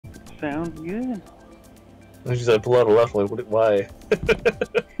Sounds good. And she said, pull out a left. I'm like, why?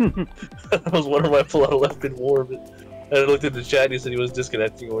 I was wondering why pull out a left didn't work. And I looked at the chat and he said he was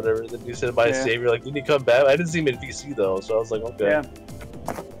disconnecting or whatever. And then he said, my savior, like, didn't he come back? I didn't see him in VC though, so I was like, okay. Yeah.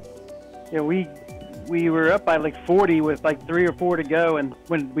 Yeah, we were up by like 40 with like 3 or 4 to go, and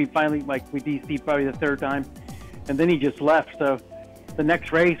when we finally, like, we DC'd probably the 3rd time, and then he just left. So the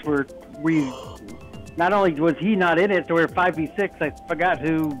next race we not only was he not in it, so we were 5v6. I forgot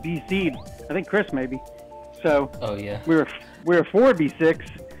who DC'd. I think Chris maybe. So oh yeah, we were 4v6,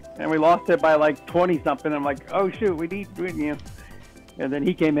 and we lost it by like 20 something. I'm like, oh shoot, we need, you know. And then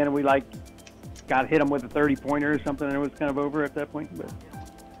he came in and we like got hit him with a 30-pointer or something, and it was kind of over at that point. But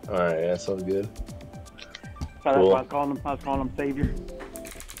all right, yeah, sounds good. So that's why I was calling him Savior.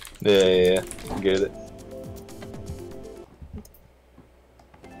 Yeah, I get it.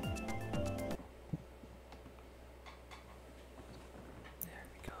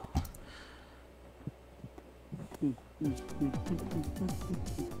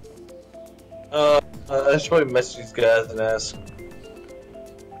 I should probably message these guys and ask.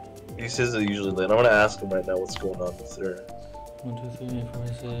 He says they're usually late. I'm gonna ask him right now what's going on with their. 1, 2, 3, 4,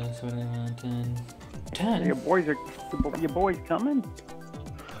 6, 7, 8, 9, 10. 10? Your boys coming?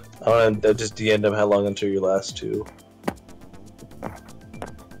 I wanna just DM'd them how long until your last 2.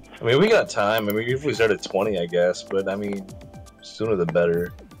 I mean, we got time. I mean, we usually start at 20, I guess, but I mean, sooner the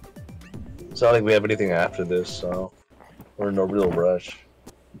better. It's not like we have anything after this, so we're in no real rush.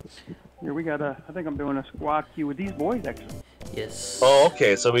 Here we got I think I'm doing a squad queue with these boys actually. Yes. Oh,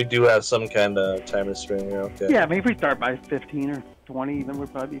 okay, so we do have some kind of time restraint here, okay. Yeah, I mean, if we start by 15 or 20, then we'll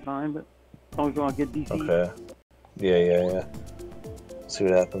probably be fine, but as long as we want to get DC. Okay. Yeah. See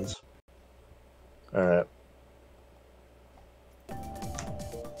what happens. Alright.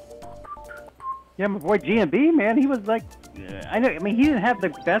 Yeah, my boy GMB, man, he was like, I mean, he didn't have the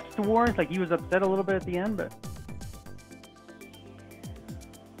best wars, like he was upset a little bit at the end, but.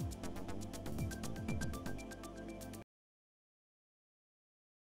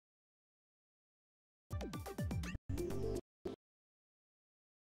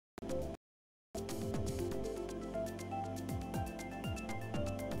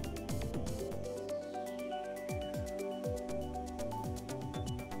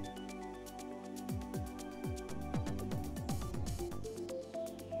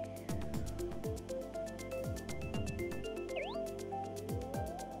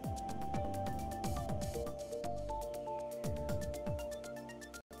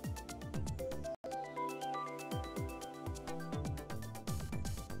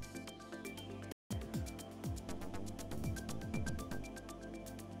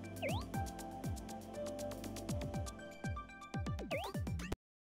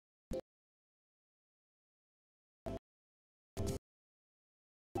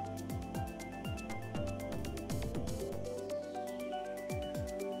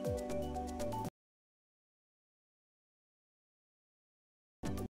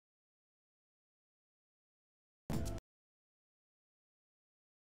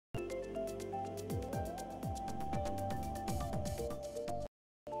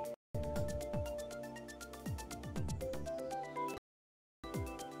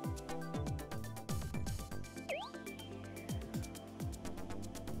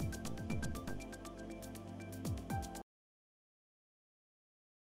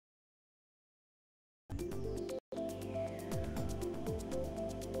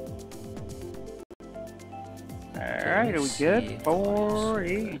 Alright, are we good? 4,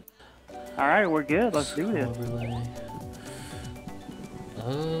 8. Alright, we're good. Let's do this. Overlay.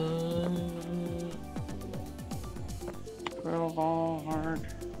 Ball hard.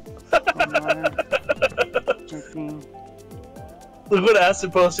 13. Look what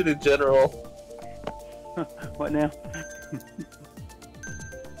Acid posted in general. What now?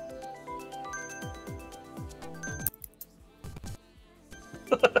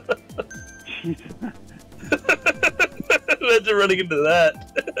 Jesus. Imagine running into that.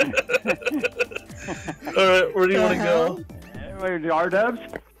 Alright, where do you want to go? Our dubs?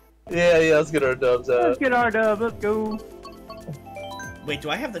 Yeah, let's get our dubs out. Let's get our dubs, let's go. Wait, do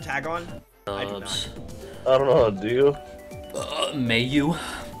I have the tag on? I do not. I don't know, do you? May you?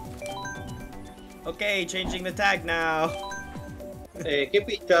 Okay, changing the tag now. ¿Qué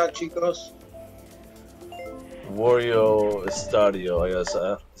picha, chicos? Wario Estadio, I guess.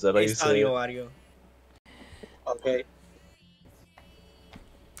 Is that how you say it? Wario. Okay.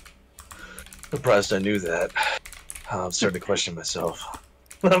 Surprised I knew that. I'm starting to question myself.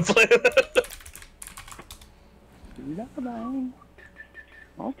 I'm playing.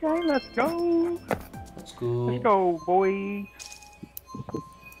 Okay, let's go. Let's go. Let's go, boy.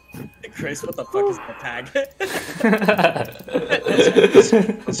 Chris, what the fuck is that tag?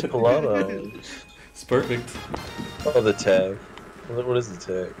 It's Pilano. It's perfect. Oh, the tag. What is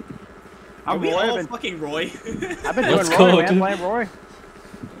the tag? Are we Roy, all fucking Roy? I've been Let's doing go, Roy, man. dude. Playing Roy.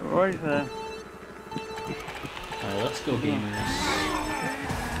 Roy's Alright, let's go, gamers.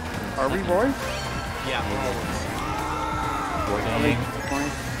 Are we Roy? Yeah, we're all Roys. Board game.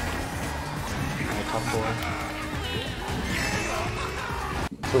 My top 4.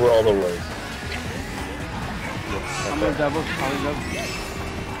 So we're all the ways. I'm gonna double. I'll double.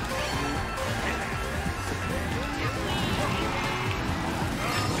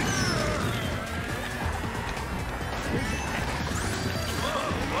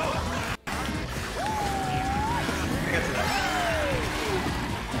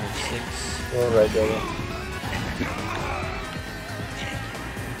 Alright, 6. All right, double.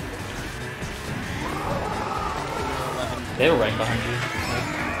 They were right behind you.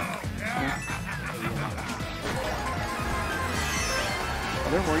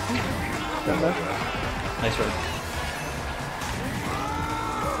 Are they working? Nice work.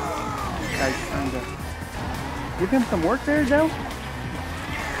 Guys, trying to give him some work there, Joe.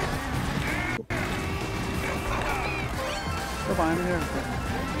 Go behind me there.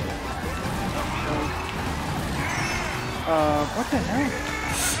 What the hell?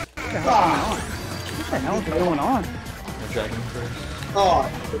 What the hell is going on? The dragon first. Oh,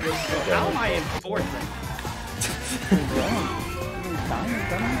 How am I in 4th?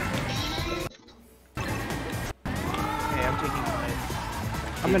 Okay, I'm taking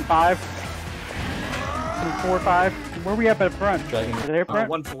 5. I'm in 5. I'm in 4, 5. Where are we up at front? Dragon. Are they up front?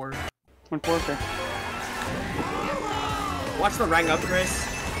 1-4. 1, 4, okay. Watch the rank up, Chris.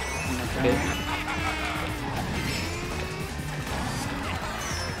 Okay.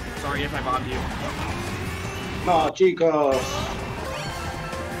 Sorry if I bombed you. no, chicos.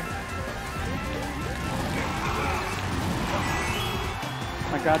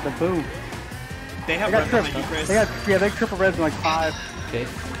 My god, the boom. They have They got red triple. behind you, Chris. They triple reds in like 5. Okay.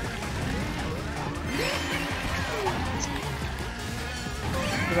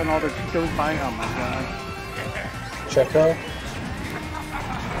 Look at all their goes by. Oh my god. Check out.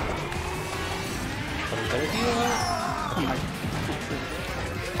 Oh my.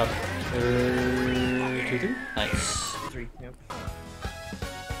 Up. 2-3. Nice. 3, yep.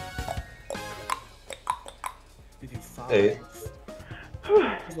 5. 8.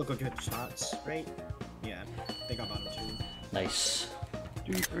 Those look like good shots, right? Yeah, they got bottom 2. Nice.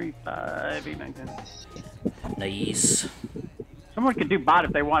 2, 3, 5, 8, 9, 10. Nice. Someone could do bot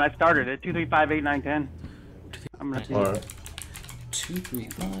if they want. I started it. 2, 3, 5, 8, 9, 10. I'm gonna see. All right. 2, 3,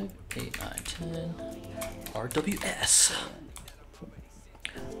 5, 8, 9, 10. RWS.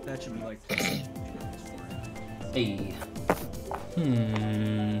 That should be like. Hey. 2,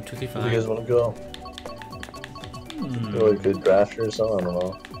 3, Where do you guys 5. want to go? Go a good drafter or something? I don't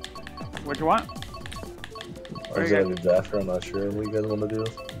know. What you want? Or is that a good drafter? I'm not sure. What you guys want to do?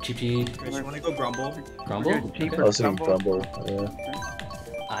 Cheap. Chris, you want to go Grumble? Grumble? Okay, cheaper. I was thinking Grumble. Grumble.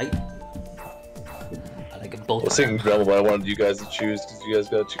 Yeah. I like them both. I was thinking Grumble, but I wanted you guys to choose because you guys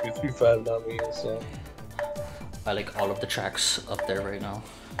got 2, 3, 5, not me. So. I like all of the tracks up there right now.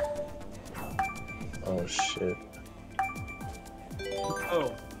 Oh shit.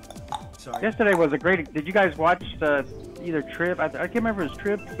 Oh. Sorry. Yesterday was a great. Did you guys watch either Trip? I can't remember his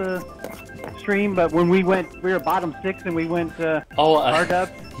Trip's stream, but when we went, we were bottom 6 and we went R-Dub,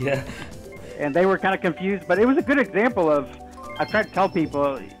 Yeah. and they were kind of confused. But it was a good example of. I try to tell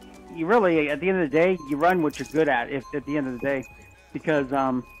people, you really, at the end of the day, you run what you're good at. If at the end of the day, because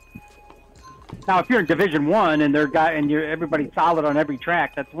now if you're in Division 1 and everybody's solid on every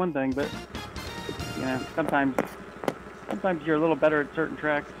track, that's one thing. But you know, sometimes you're a little better at certain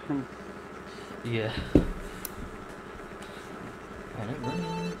tracks. And, Yeah. Alright, running.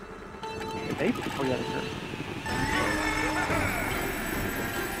 They oh yeah, sure.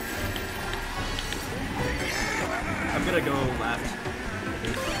 I'm gonna go left.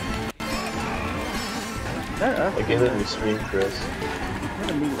 That us? I gave it in the stream, Chris.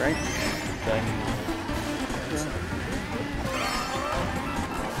 That's me, right?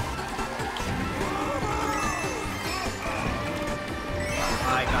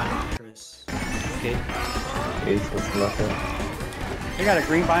 I got it, Chris. Okay. 8th with nothing. They got a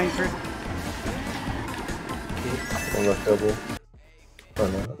green bind, Chris. One left double. Oh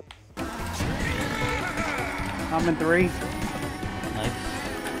no. I'm in 3. Nice.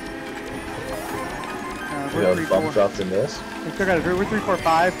 We We're 3, got bump 4. dropped in this. We still got a 3. We're 3, 4,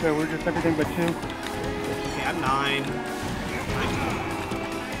 5, so we're just everything but 2. Okay, I'm 9.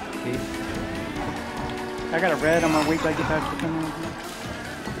 Okay. I got a red. I'm gonna wait till I get past the 10.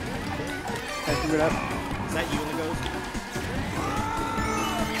 Give it up. Is that you in the ghost?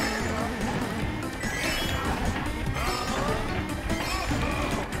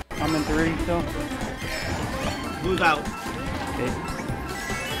 I'm in 3 still. Move out. Okay.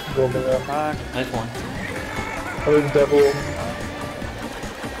 Building up. Nice one. I'm in double.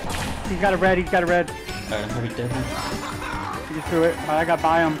 He's got a red. He's got a red. Alright, I'm gonna be dead. He just threw it. I got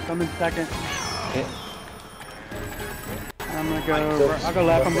by him. I'm in second. Okay. I'm gonna go. I'll go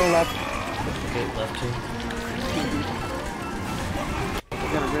left. I'm going left. Okay, left 2.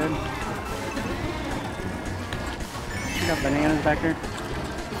 Got a red. You got bananas back there.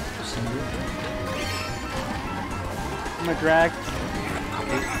 Single. I'm gonna drag.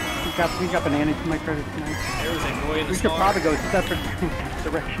 He's got bananas. He might try to snipe. There was a boy in the We should star. probably go separate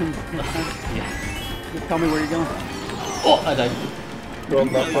directions. Yeah. Just tell me where you're going. Oh, I died.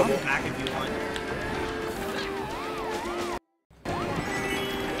 Going left Come double. back if you want.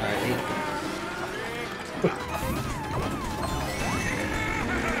 Alright, 8.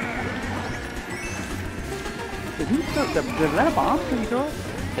 Did he throw, did that a bomb? Did he throw it? I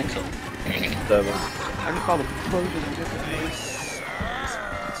think so. 7. I just saw the explosion.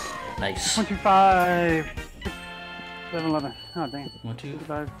 Nice. 1, 2, 5, 6, 7, 11. Oh, dang. 1, 2,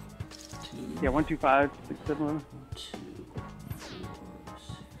 5. 2. Yeah, 1, 2, 5, 6, 7, 11. 2, 4, 6.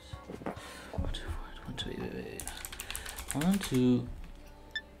 1, 2, 4, 1, 2, wait. 1, 2.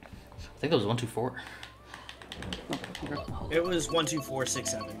 I think that was 1, 2, 4. It was 1, 2, 4, 6,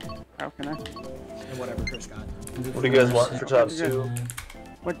 7. Okay, nice. And whatever Chris got. What do you guys want for top 2?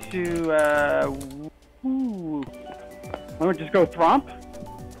 What to, ooh. Why don't we just go Thromp?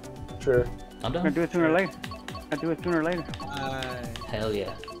 Sure. I'm I'm gonna done. do it sooner or later. I'll do it sooner or later. Hell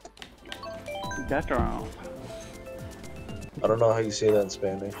yeah. That's wrong. I don't know how you say that in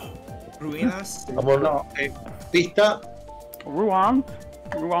Spanish. Ruinas? I'm on. Okay. Pista. Ruan?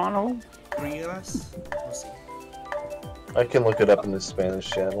 Ruano? Ruinas? We'll see. I can look it up in the Spanish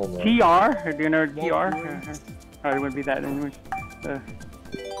channel. No. TR? Or do you know TR? Ruins. Oh, it wouldn't be that anyway.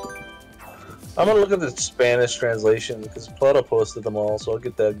 I'm gonna look at the Spanish translation because Plato posted them all, so I'll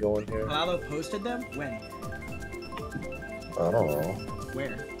get that going here. Lalo posted them? When? I don't know.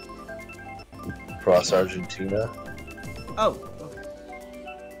 Where? Across Argentina. Oh, okay.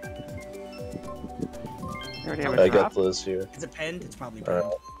 They already have I a got drop. Liz here. Is it penned? It's probably All penned.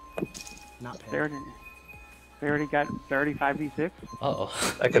 right. Not They penned. already got 35d6. Uh-oh.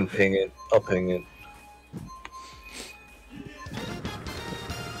 I can ping it. I'll ping it.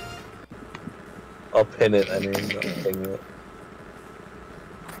 I'll pin it. I mean, I'll ping it.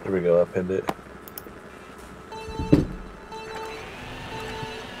 Here we go. I pinned it.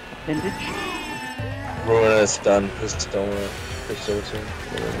 Vintage. Ruin is done. Pistone. Pistone.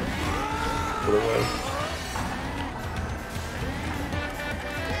 Put it away.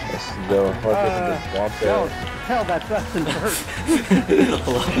 Let's go. Hell, that's less than first.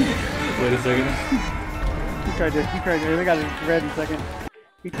 Hold on. Wait a second. He tried to, they got his red in second.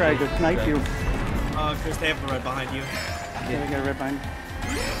 He tried to snipe you. Chris, they have the red behind you. Yeah, they got a red behind you.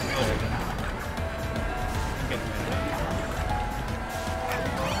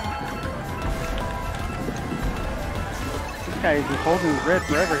 This guy is just holding his red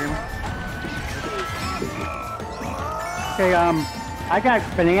forever here. Okay, I got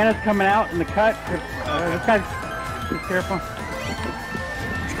bananas coming out in the cut. This guy's, be careful.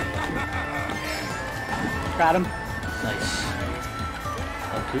 Got him. Nice.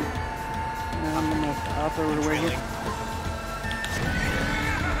 Up 2. I'll throw it away here.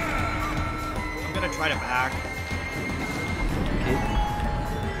 I'm gonna try to back. Okay.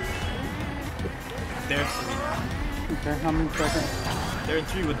 They're 3 now. Okay, I'm in second. They're in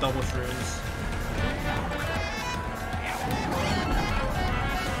 3 with double shrooms.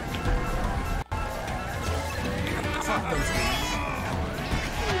 Fuck those things.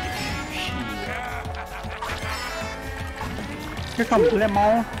 Here comes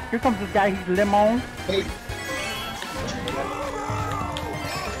Lemon. Here comes this guy, he's Lemon. Hey.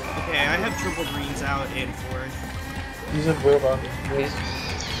 Okay, I have triple greens out in 4th. Use a build on this.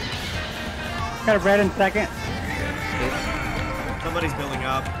 Got a red in second. Somebody's building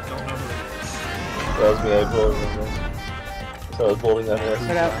up. Don't know who it is. That was me. I built on this. So I was building that Get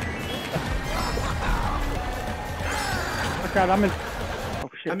one. out. Look out, I'm in. Oh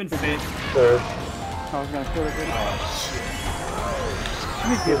shit. I'm in 5th. Third. I was gonna kill it. Oh, Let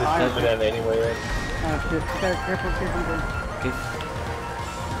me get higher. It's that anyway, right? Shit. Careful. Okay.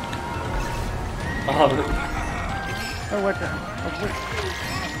 Oh, Oh, what the?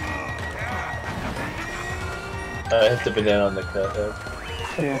 I hit the banana on the cut.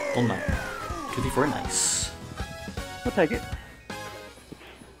 Yeah, oh no. 2d4, nice. we'll take it.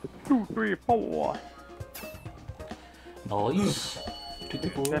 2, 3, 4. Nice. 2, 3,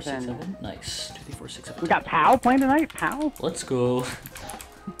 4, 6, 7. 7. Nice. 2, 3, 4, 6, 7. We got Pow playing tonight? Pow? Let's go. Where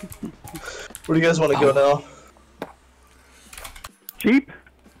do you guys want to go now? Cheap?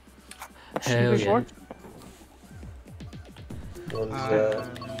 Hell yeah.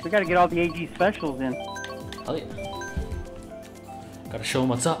 We gotta get all the AG specials in. Hell yeah. Gotta show 'em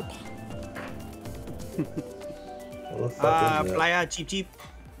what's up. Playa cheap cheap.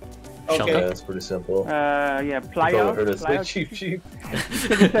 Shelter. Okay, that's pretty simple. Yeah, That's all I Playa. heard us say Playa. cheap, cheap.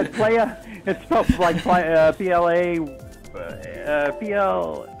 Because it said Playa. It's spelled like P-L-A-Y-A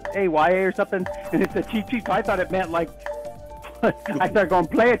or something. And it said cheap cheap. So I thought it meant like... I started going,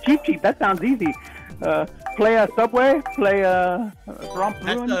 Playa cheap cheap. That sounds easy. Playa Subway? Playa Romp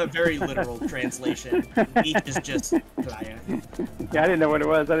That's Ruin? a very literal translation. Beach is just playa. Yeah, I didn't know what it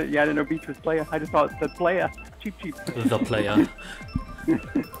was. I didn't know beach was Playa. I just thought it said Playa. Cheap cheap. The player.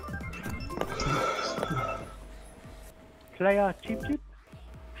 Playa cheap cheap?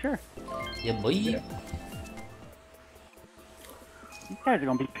 Sure. Yeah, boy. These guys are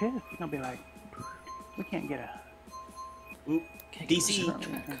gonna be pissed. They're gonna be like, we can't get a... Oop. DC.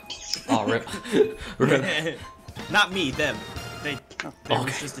 Oh, rip. Rip. Not me, them. They Okay.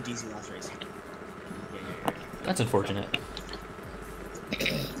 was just a DC last race. That's unfortunate.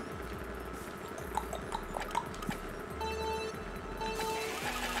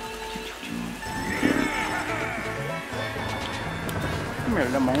 Come here,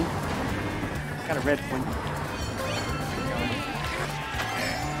 Lemon. Got a red one.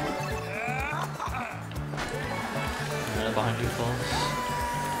 Behind you, falls.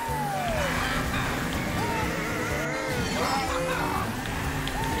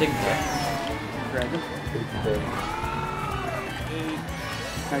 Take that. Dragon.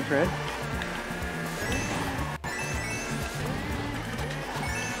 Nice red.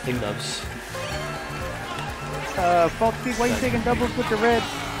 Big doves. False speed, why are you taking doubles with the red?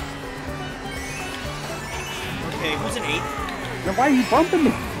 Okay, who's an 8? Now why are you bumping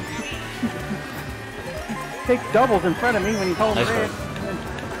me? Take doubles in front of me when you hold Nice red. red.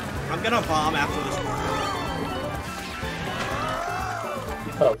 I'm gonna bomb after this one.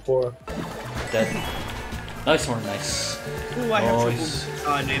 Top 4. Dead. Nice one, nice. Ooh, I have Nice.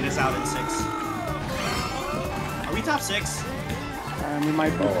 triple. Nana's out in 6. Are we top 6? We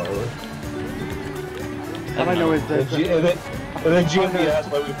might be. Oh, All I know is that and then GMB asked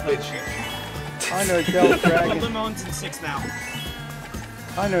why we played cheap. I know Cell's Dragon. Limon's in 6 now.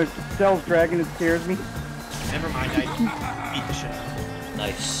 I know Cell's Dragon. It scares me. Never mind, I beat the shit out.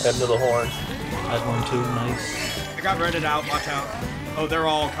 Nice. Head to the horn. Had one too, nice. I got redded out, watch out. Oh, they're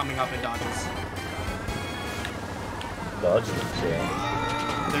all coming up in dodges. Dodges,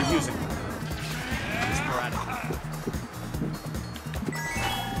 yeah. They're using them. It's sporadic.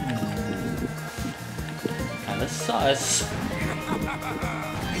 Kinda sus.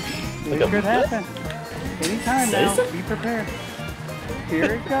 It could happen. Anytime now. Says it? Be prepared. Here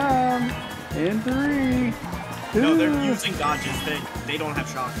it comes. In 3, 2. No, they're using dodges. They don't have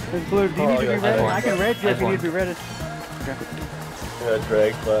shock. It's blue. Do you need to be yeah. ready? I've I can won. red you if I've you won. need to be ready. Okay. I got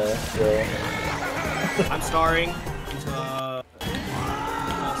dragged by I'm starring into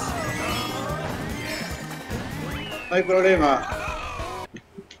No hay problema.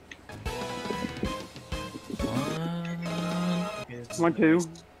 One, two.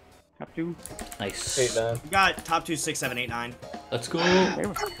 Top 2. Nice. 8, 9. We got top 2, 6, 7, 8, 9. Let's go. They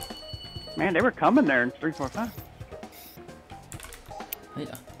were, man, they were coming there in 3, 4, 5. Yeah,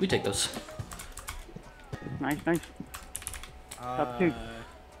 we take those. Nice, nice. Top 2.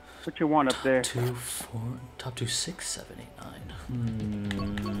 What you want up there? 2, 4, top 2, 6, 7, 8,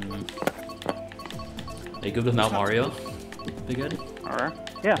 9. Are you good with Mount Mario? Big Ed? Alright.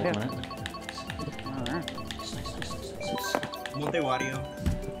 Yeah, Hold yeah. on a minute. Alright. Nice, nice, nice, nice, nice. Monte Wario.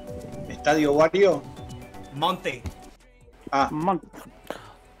 Estadio Wario. Monte. Monk.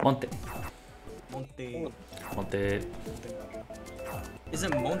 Monte. Monte. Monte. Is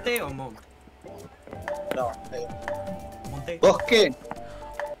it Monte or Mont? No. Monte? Bosque.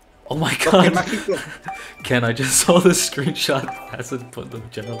 Oh my Bosque god. mágico. Ken, I just saw the screenshot. Hasn't put the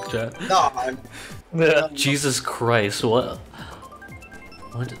general chat. No. Yeah. Jesus Christ, what?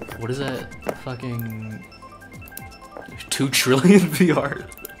 What is that? Fucking 2 trillion VR.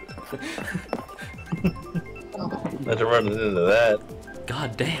 Had to run into that.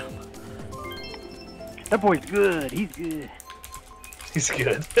 God damn. That boy's good. He's good. He's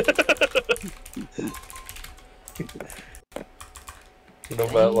good. You know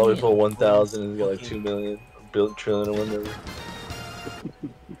about Lollipop 1000 and he's got like 2 million, or trillion or whatever.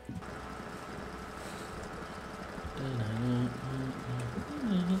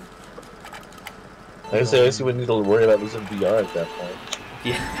 I guess we need to worry about losing VR at that point.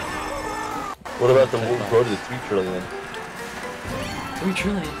 Yeah. What about the road to 3 trillion? 3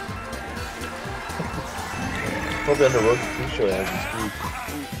 trillion. Probably on the road to 3 trillion as we speak.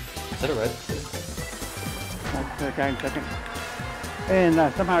 Is that a red? That's the guy in second. And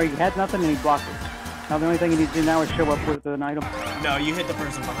somehow he had nothing and he blocked it. Now the only thing he needs to do now is show up with an item. No, you hit the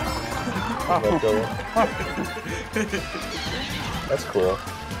person behind you. That's cool.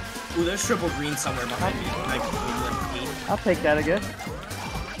 Ooh, there's triple green somewhere behind me. Like, I'll take that, I guess.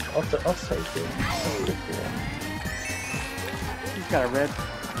 I'll take it. He's got a red.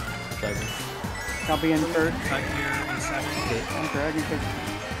 Driving. I'll be in third. cut here in 7. I'm dragging.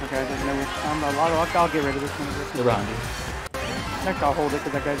 Okay, I didn't know which. I'll get rid of this one. They're behind you. Next, I'll hold it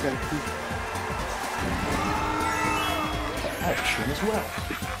because that guy's got a key. I have Scrim as well.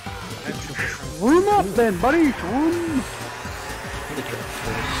 Room up then, buddy. Room.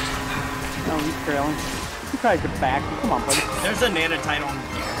 No, he's trailing. He tried to back. Come on, buddy. There's a nanotite on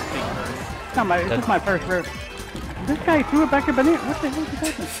Big Bird. This is my first round. This guy threw it back at banana. What the hell is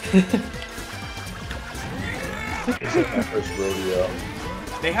happening? This is my first rodeo.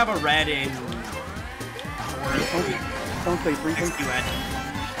 They have a red in... Don't say three things. XQ red.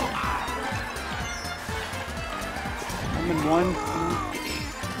 I'm in one.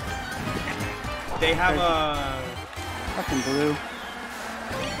 They have a... Fucking blue.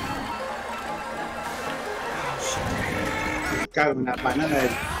 Cago en la banana.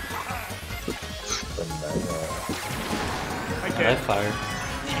 I I can't. fire.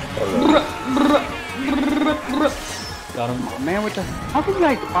 Got him. Oh, man, with the... How can you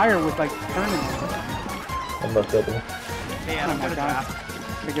guys fire with, like, turning? I'm not double. Hey, Oh I'm my gonna god.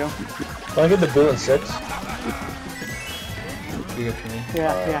 draft. There we go. Can I get the bill in 6? You go for me.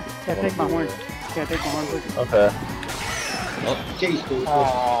 Yeah, take my horn. Yeah, take my horn, please. Okay. Oh, Jesus.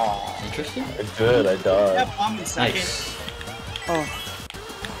 interesting. Good, I died. That bomb in second. Nice. Oh,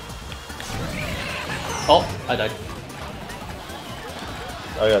 Oh, I died.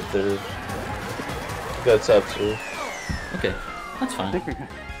 I got 3rd. I got top 2. Okay, that's I fine. think we got...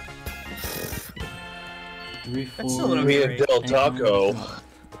 3, 4. That's still an Me okay and rate. Del Taco.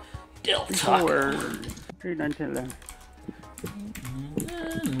 Del Taco. 3, 9, 10, 11.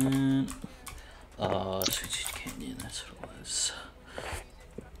 Sweet Canyon, that's what it was.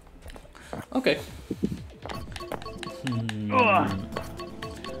 Okay.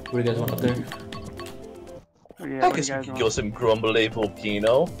 What do you guys want up there? Oh, yeah, I what do you guess we guys could want? go some Grumble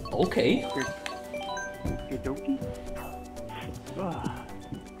Volcano. Okay. Okie-dokie. Ugh.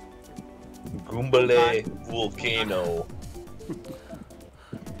 Goombale Volcano.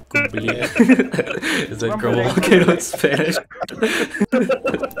 Is that Grumble Volcano in Spanish?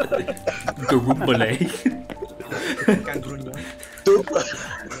 Grumbale.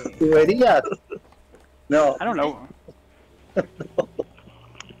 Tuberías. No. I don't know.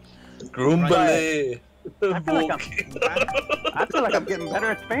 Groombale I feel like I'm getting better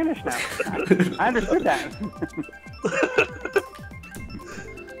at Spanish now. I understood that.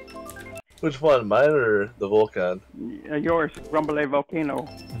 Which one, mine or the Volcan? Yours, Grumbale Volcano.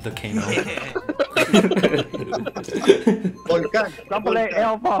 Volcano. Volcán. Grumbale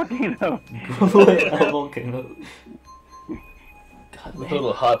El Volcano. Grumbale Volcano. God, With a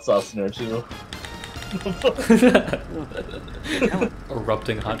little hot sauce in there too.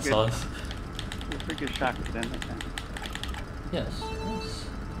 Erupting hot sauce. Pretty good shot at the end. Yes.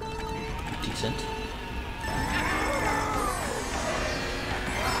 Decent.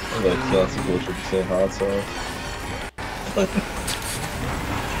 I like classic bullshit saying hot sauce.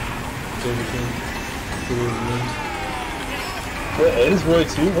 Burger King. Wait, it is Roy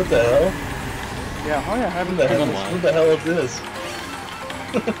too? What the hell? Yeah, oh yeah, I haven't What the seen hell, what the hell is this?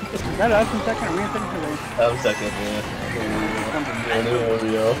 Is that us in second? Are we in second today? I'm second, yeah.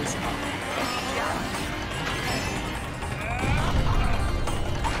 Oreo.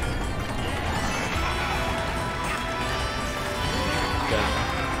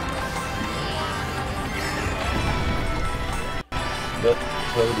 That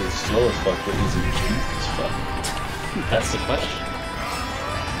road is slow as fuck, but is it cheap as fuck? That's the question.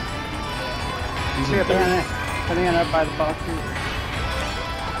 Yeah, banana up by the box.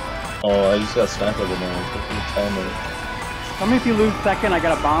 Oh, I just got sniped over there. It's the timer. Tell me if you lose second, I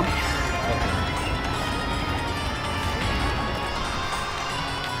got a bomb.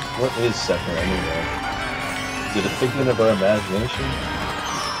 What is second anyway? Is it a figment of our imagination?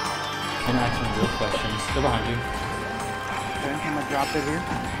 And ask me real questions. They're behind you. Okay, I'm gonna drop it here.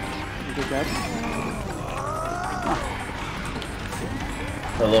 You get that?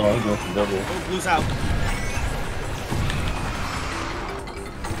 Hello, I'm going for double. Oh, blue's out.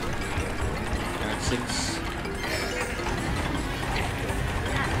 6.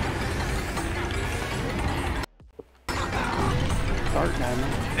 Start now,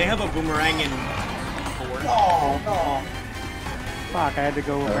 man. They have a boomerang in 4. No, no. Fuck, I had to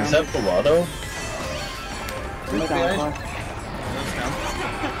go around. Is that Pilato? It sounds like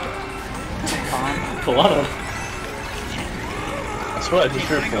Pilato. That's what I just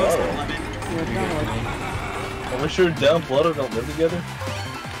heard Pilato. yeah, it sounded like Are we sure down Pilato don't live together?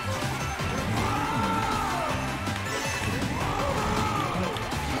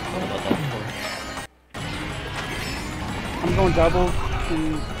 I'm going double.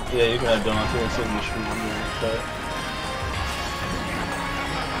 And Yeah, you can have Dante instead of your shooting.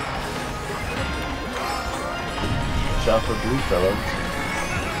 Shot for blue, fellas.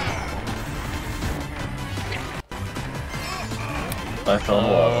 I found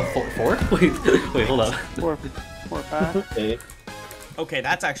one. 4? Wait, hold on. 4, 5. 8. Okay,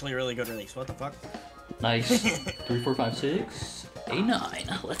 that's actually a really good release. What the fuck? Nice. 3, 4, 5, 6, 8,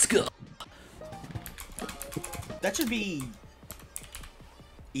 9. Let's go. That should be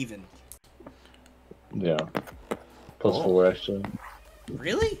even. Yeah. Plus 4, actually.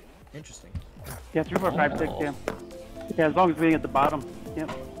 Really? Interesting. Yeah, 3, 4, 5, 6. Yeah. Yeah, as long as we ain't at the bottom.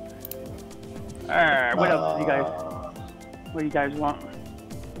 Yep. Alright, what else do you guys? What do you guys want?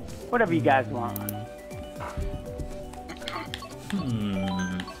 Whatever you guys want.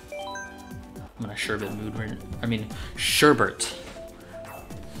 I'm in a sherbet mood right now. I mean, sherbet.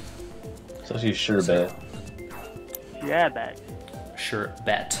 So she's sure bet. Yeah, that.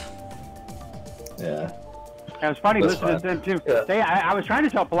 Sherbet. Yeah. It was funny That's listening fine. to them too. Yeah. I was trying to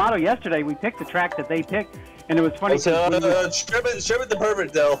tell Pilato yesterday. We picked the track that they picked, and it was funny. Sherbet the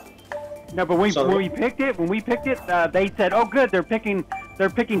pervert, Del. No, but when we picked it, they said, "Oh, good, they're picking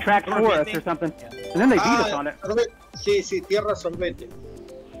tracks for us or something," and then they beat us on it. Sí, sí, tierra solvente.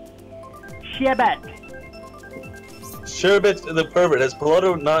 Sherbet. Sherbet the pervert. Has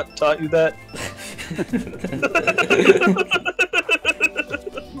Pilato not taught you that?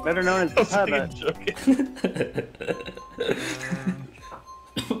 Better known as the Sherbet.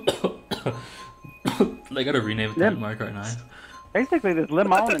 They gotta rename it Yep. to Mark right now. Basically, this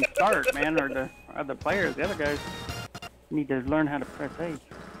Limon and Start, man, are the players. The other guys need to learn how to press A.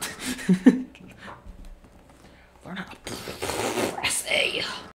 Learn how to press A.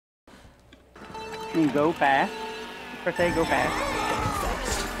 And go fast. Press A, go fast.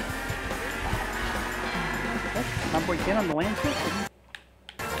 My boy Ken on the land ship?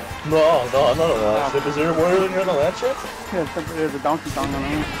 No, I'm not on that ship. Is there a word when you're on a land ship? Yeah, there's a donkey kong on the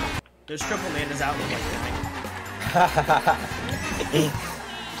land. There's triple mandas out in like 9.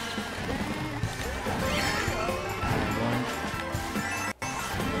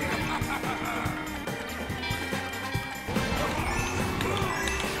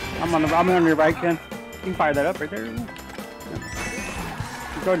 I'm on your right, Ken. You can fire that up right there. You go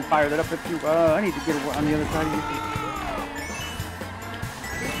ahead and fire that up if you. I need to get it on the other side of you.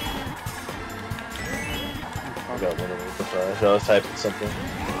 I got one of them. I was typing something.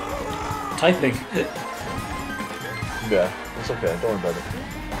 Typing. Yeah, it's okay. Don't worry about it.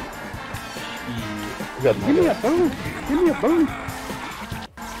 You got Give me a boom. Give me a boom.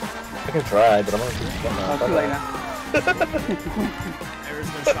 I can try, but I'm gonna keep Oh, too late now. There's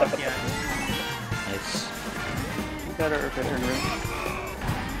no shot yet. Nice. Better if it turned around.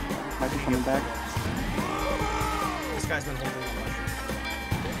 Might be coming back. This guy's been holding the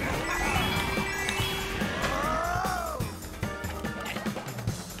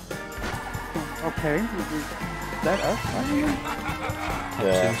Okay. Is that us?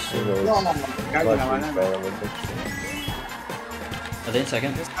 Yeah. No, no, no. Cago en la banana. Are they in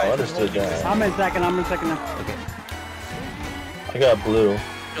second? This I guy's been understood holding that. I'm in second now. Okay. I got blue.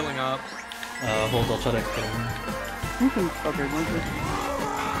 filling up. Hold, I'll try to get him. You can, okay, one, two.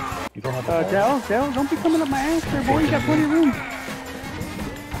 You don't have to Del, don't be coming up my ass there, boy. You got plenty of room.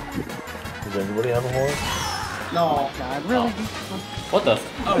 Does anybody have a horn? No. God, really? What the?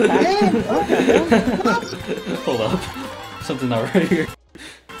 Oh, Hold up. Something not right here.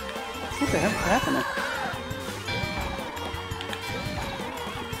 What the hell's happening?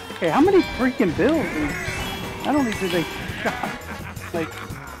 Okay, how many freaking bills? Not only did they shot, like,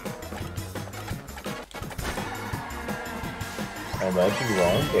 I might be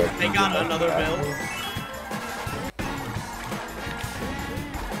wrong, but they got another bill.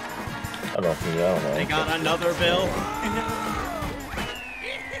 I don't think I don't know. They got another bill.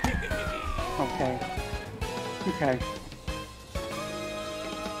 okay. Okay.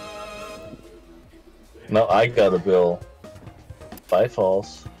 No, I got a bill. 5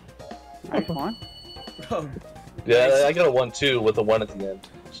 false. Nice one. Oh, Yeah, I got a 1-2 with a 1 at the end.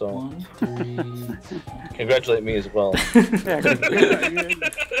 so 1, 3. congratulate me as well. Yeah,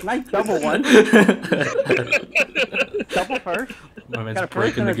 nice double one. Double first. My man's Got a first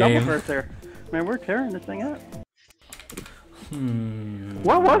breaking and the a game. double first there. Man, we're tearing this thing up. Hmm.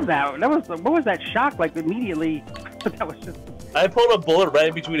 What was that? What was that shock like immediately? That was just I pulled a bullet right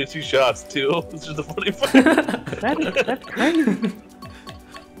in between the two shots too. Which is the funny part. that's crazy.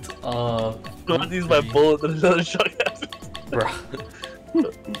 Uh. I want to use my bullet, then another shot happened. Bruh.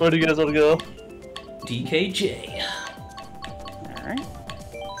 Where do you guys want to go? DKJ. Alright.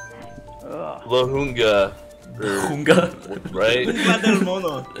 Ugh. Lahunga. Hunga. Right? Hunga del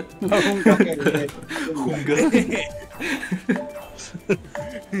mono.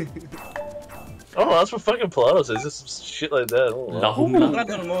 Oh, that's what fucking Pilato says. Just some shit like that. Oh, La Hunga Hunga.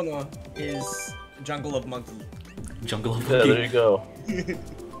 del mono is Jungle of Monkey. Jungle of yeah, Monkey. there you go.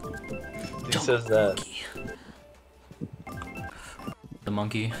 He says that. The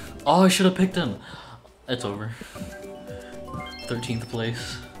monkey. Oh, I should have picked him. It's over. 13th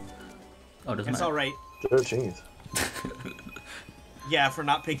place. Oh, it doesn't It's matter. alright. 13th. Yeah, for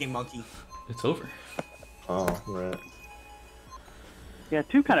not picking monkey. It's over. Oh, right. Yeah,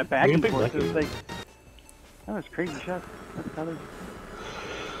 two kind of back You and can pick forth. It was Lucky. like that was crazy shot. That's color.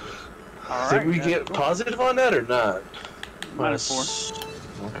 Did we get positive on that or not? -4.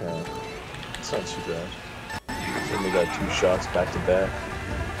 Okay. That's not too bad. So we got 2 shots back to back.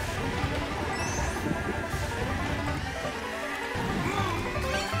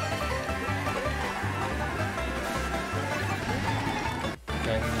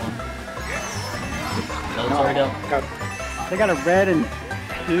 Okay, one. No, it's already down. They got a red and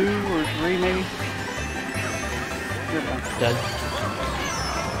 2 or 3 maybe. You're fine. Dead.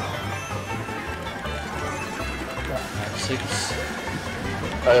 Alright, 6.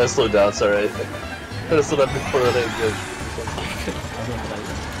 I gotta slow down, it's alright. I gotta slow down before that ain't good. I'm gonna fight.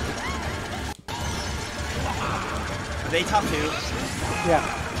 Are they top 2? Yeah.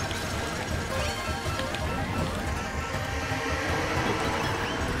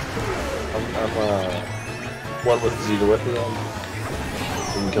 I'm one with Zeta weapon on.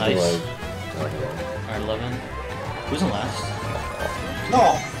 And Nice. like, Alright, 11. Who's in last?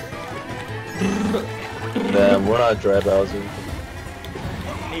 No. damn, we're not dry browsing.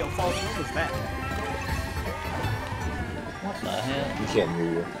 Hey, yo, false was back. What the hell? You can't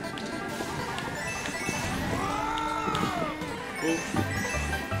hear you.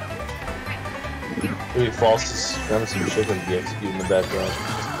 Maybe false is grabbing some shit and be executed in the background.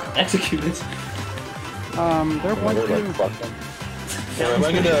 Executed. They're Yeah, 1, they're 2. like, fuck them. Yeah, am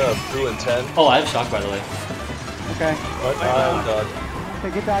I gonna brew in 10? Oh, I have shock, by the way. Okay. What? God.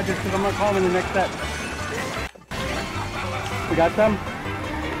 Okay, get dodges because I'm gonna call them in the next set. We got some?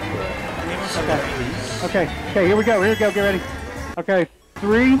 Okay. Okay. Okay, here we go. Here we go. Get ready. Okay.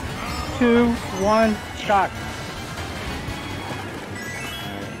 3, 2, 1, shock.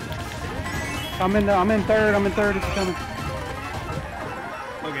 I'm in third. I'm in third. It's coming.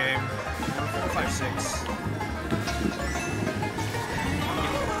 Okay. 4, 5, 6.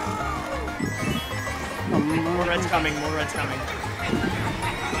 More red's coming, more red's coming.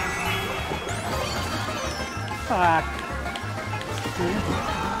 Fuck.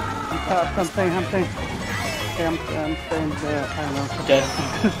 I'm staying. Okay, I'm staying there. I don't know. Dead.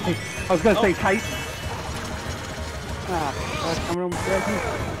 I was gonna say tight. Ah, coming over there.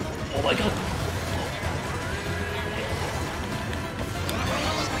 Oh my god.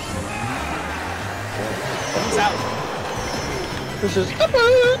 He's out. This is.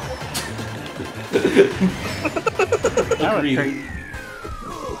 That was Agreed. crazy.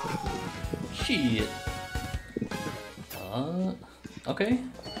 Shit. Okay.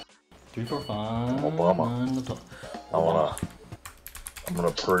 3, 4, 5. Obama. 9, the top. I'm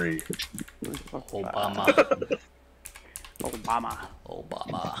gonna pray. Obama. Obama.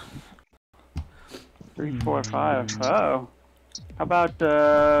 Obama. 3, 4, 5. Oh. How about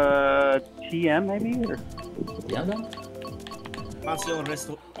TM maybe? Or? Yeah, then? Mansión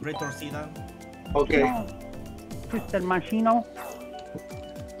retorcida. Okay. Twisted Machino.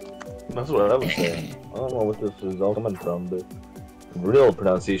 That's what I was saying. I don't know what this is all coming from, but the real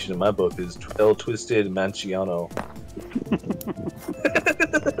pronunciation in my book is El Twisted Manciano.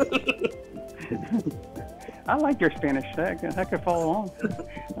 I like your Spanish. I could follow along.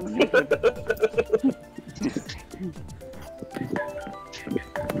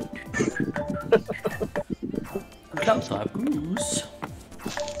 Downside goose.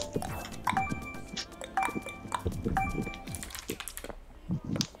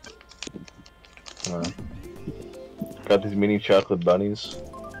 Got these mini chocolate bunnies.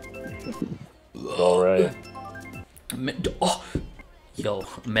 Alright. Oh! Yo,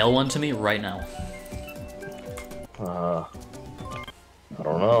 mail one to me right now. I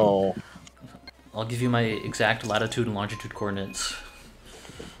don't know. I'll give you my exact latitude and longitude coordinates.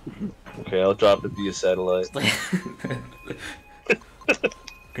 Okay, I'll drop it via satellite. Gonna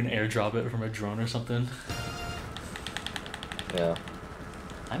airdrop it from a drone or something. Yeah.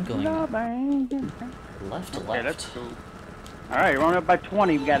 I'm going No, man. left to Okay, left. let's go. All right, we're on up by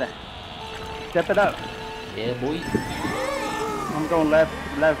 20. We gotta step it up. Yeah, boy. I'm going left.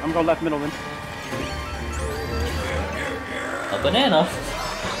 I'm going left middle then. A banana.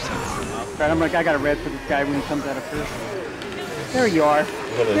 Right, I got a red for this guy when he comes out of first. There you are.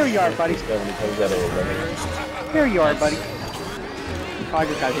 There you are, buddy. This guy when he comes out of a There you are, buddy. Oh, I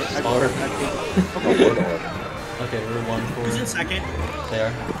just got hit. Order. Okay. Okay, we're 1 Who's in 4. second? They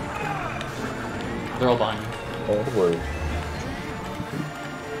are. They're all behind you. Oh, word.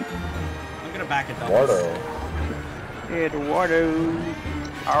 I'm gonna back it up. Eduardo. Eduardo.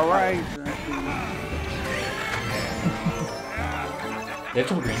 All right. They have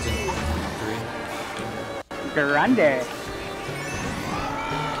some greens in 3. Grande.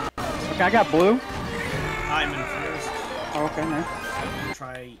 Okay, I got blue. I'm in first. Oh, okay, nice.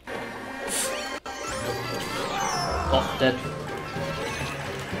 Try. Oh, dead.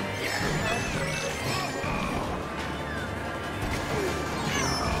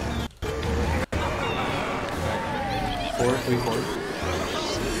 Four, 3, 4.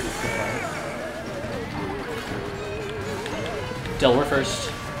 Del, we're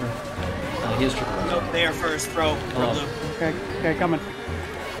first. He is triple. Nope, they are first. Throw. Oh. Blue. Okay, coming.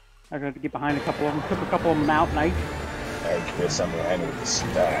 I got to get behind a couple of them. Took a couple of them out, nice. Alright, give me something I need to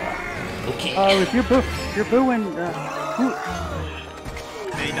stop. Okay. If you're booing, who?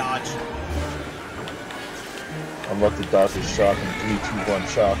 They dodge. I'm about to dodge his shock in 3, 2, 1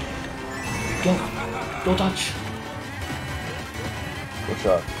 shock. Go. Go touch. Good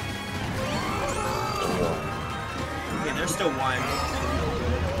shot. There we go. Okay, there's still one.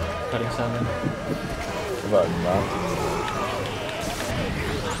 Cutting 7. What about now?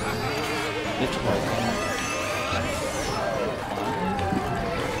 Lift right.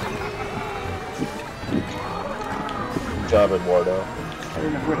 Good job, Eduardo.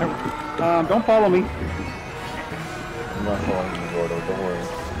 Whatever. Don't follow me. I'm not following you, Eduardo, don't worry.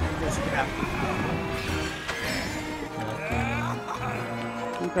 There's a gap.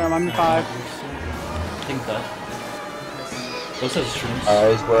 Okay, I'm in 5. Think that. Those are streams.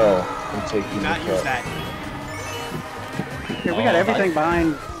 As well. I'm taking Do not the use cut. that. Okay, we got everything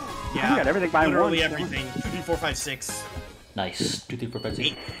behind. Yeah. We got everything by Literally one. everything. 2, 3, 4, 5, 6. Nice. 2, 3, 4, 5, 6.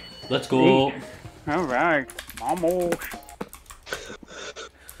 8. Let's go. All right, almost.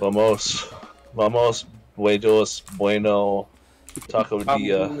 Vamos. Buenos. Bueno. Taco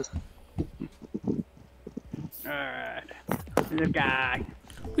dia. Alright. This guy.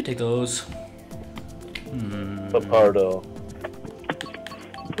 We take those. Papardo.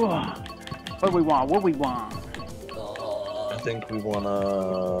 What do we want? What do we want? I think we wanna.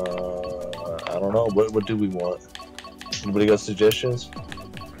 I don't know. What do we want? Anybody got suggestions?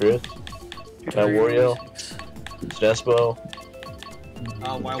 Chris? Wario? Despo?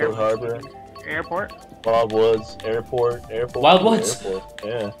 Pearl Harbor? Airport? Wildwoods? Airport? Wildwoods? Airport.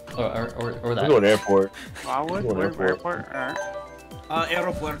 Yeah. Or We're that. going airport. Wildwood? Going Where's airport. airport? Alright.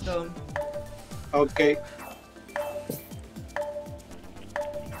 Aeropuerto. Okay.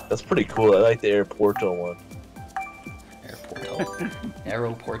 That's pretty cool. I like the airporto one.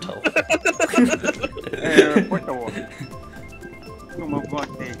 Aeroporto.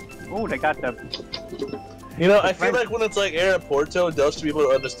 Oh, they got the. You know, I feel like when it's like airporto, those should be able to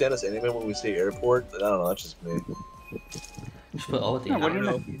understand us anyway when we say airport. I don't know, that's just me. Just put all at the Yeah, end. I don't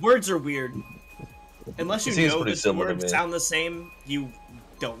know. Words are weird. Unless you Seems know pretty that the similar to words me. sound the same, you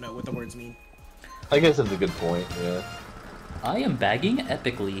don't know what the words mean. I guess that's a good point, yeah. I am bagging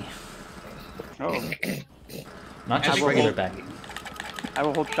epically. Oh, Not just Epic. regular bagging. I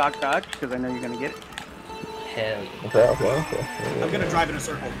will hold shock dodge because I know you're gonna get it. Hell yeah. Okay. I'm gonna drive in a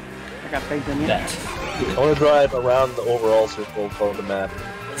circle. I got faith in you. Bet. I want to drive around the overall circle of the map.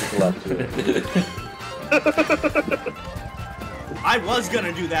 Left to it. I was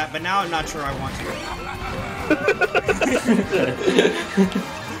gonna do that, but now I'm not sure I want to.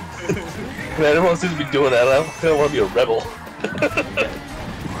 Man, everyone seems to be doing that. I kind of want to be a rebel.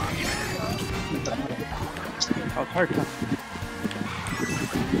 Oh, sorry.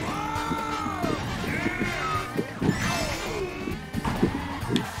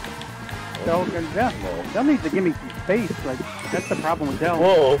 Del needs to give me some space. Like, that's the problem with Del.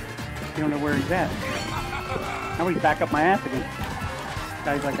 Whoa. You don't know where he's at. Now he's back up my ass again.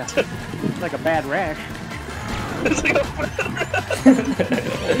 Guy's like a bad rash. It's like a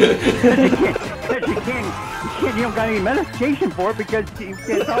you don't got any medication for it because you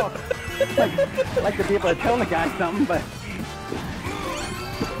can't talk. Like to be able to tell the guy something, but.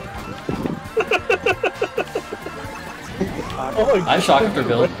 Oh, I shocked after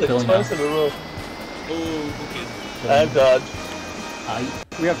Bill now. Twice in a row. Oh, okay. I have dodge.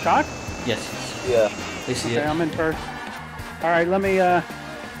 We have shock? Yes. Yeah. They see Okay, it. I'm in first. Alright, let me,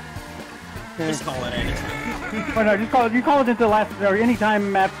 Just call it anytime. Oh no, just call it, you call it into the last, or any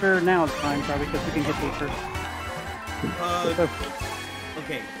time after now is fine, probably, because we can get the first. So,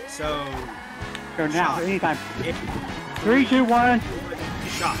 Okay, so now, shock. anytime. If 3, 2, 1,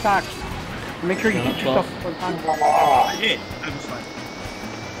 shock. shock. Make sure you Yeah, hit yourself 12. for the time. I hit. I'm fine.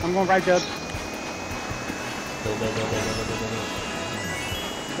 I'm going right, Dub. Bill.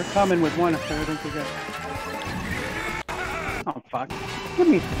 We're coming with one, so I think we're good. Oh, fuck. Give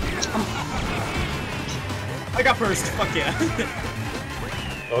me. I got first. Fuck yeah.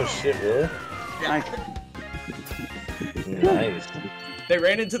 Oh shit, really? Nice. Nice. They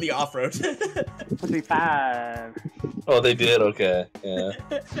ran into the off-road. 1, 3, 5. Oh, they did? Okay. Yeah.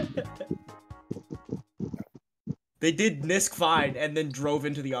 They did Nisk fine and then drove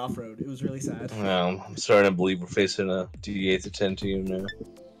into the off-road. It was really sad. Well, I'm starting to believe we're facing a D8 to 10 team now.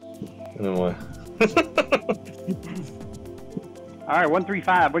 Anyway. Alright, 1, 3,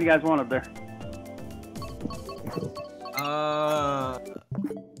 5. What do you guys want up there?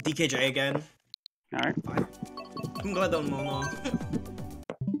 DKJ again. Alright. Fine. I'm glad don't know.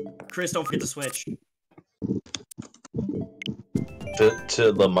 Chris, don't forget to switch.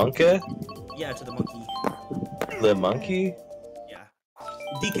 To the monkey? Yeah, to the monkey. The monkey? Yeah.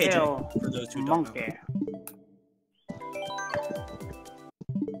 DKJ, Hell, for those who don't know. monkey.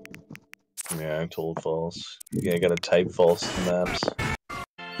 Yeah, I'm told false. Yeah, I gotta type false in maps.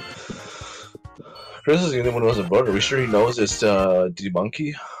 Chris is the only one who wasn't voted. Are we sure he knows it's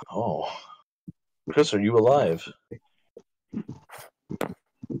demonkey? Oh. Chris, are you alive?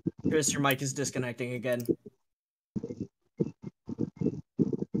 Chris, your mic is disconnecting again.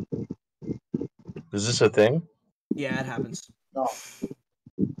 Is this a thing? Yeah, it happens. No.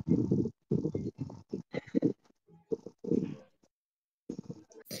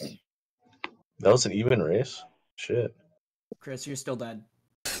 That was an even race? Shit. Chris, you're still dead.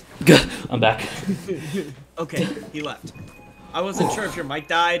 I'm back. Okay, he left. I wasn't sure if your mic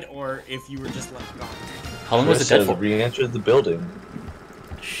died or if you were just left gone. How long was Chris it dead said for? re-entered the building.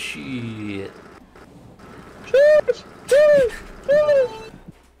 Shit.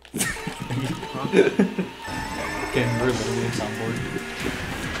 Okay, we're literally in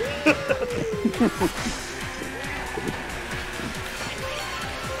soundboard.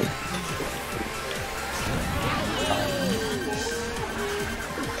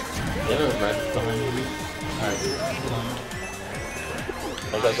 They have a red behind you. Alright, hold on.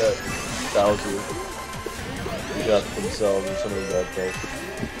 I got that Bowser. He got themselves and somebody got that.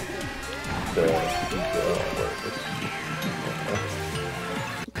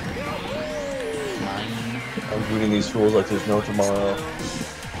 I'm greeting these fools like there's no tomorrow.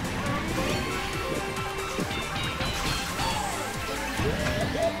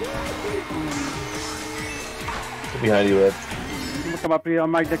 Behind you, Ed. I'm gonna come up here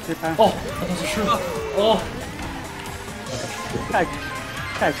on my dexter path. Oh, that was a shrimp. Oh. Guy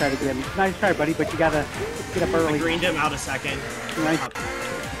try to get him. Nice try, buddy, but you gotta get up I early. greened him out a second. Nice.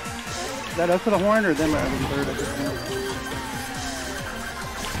 Is that us for the horn or them in third at this point?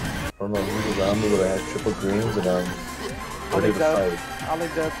 I don't know who's around me, but I have triple greens and I'm I'll ready leave to that. fight. I'll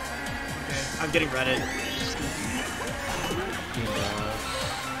leave that. Okay, I'm getting Reddit.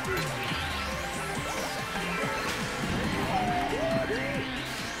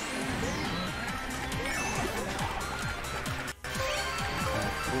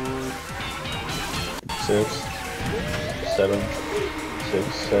 Six, seven,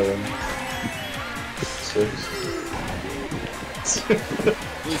 6, 7, 6.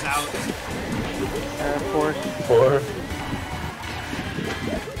 Who's out? 4. 4.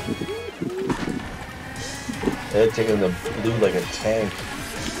 Ed taking the blue like a tank.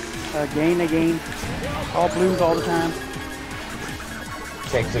 Again. All blues all the time.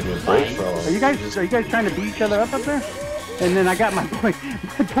 Can't take a break from him. Are you guys trying to beat each other up there? And then I got my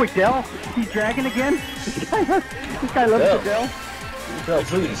boy Dell. He's dragging again. This guy loves Dell. the Dell. No,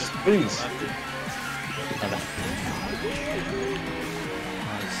 please.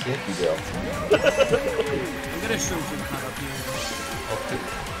 Thank you, Dale. I'm gonna show you caught up here. Okay.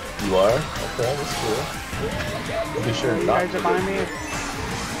 You are? Okay, that's cool. Be sure You not guys to. are behind me.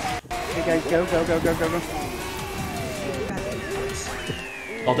 Hey guys, go.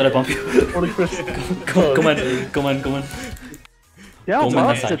 Oh, did I bump you? Holy Chris. Come on. Dell Don't mind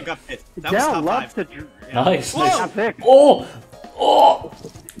loves my to. side. Got fifth. That was Dell top loves five. to. Nice. Top six. Oh!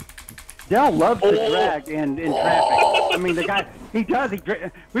 Dell loves to drag in traffic. I mean, the guy, he does.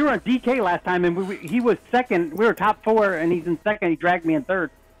 We were on DK last time, and he was second. We were top 4, and he's in second. He dragged me in third.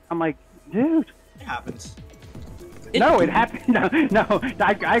 I'm like, dude. It happens. No, it happened. No,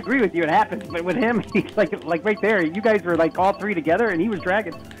 I agree with you. It happens. But with him, he's like right there. You guys were like all 3 together, and he was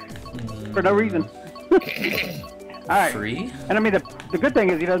dragging for no reason. All right. Free? And I mean, the good thing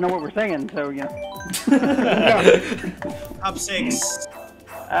is he doesn't know what we're saying, so you know. Top 6.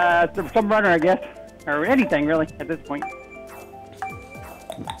 Some runner, I guess, or anything really at this point.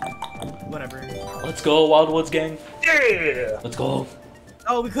 Whatever. Let's go, Wildwoods gang. Yeah! Let's go.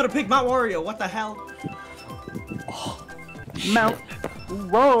 Oh, we could have picked Mount Wario. What the hell? Mount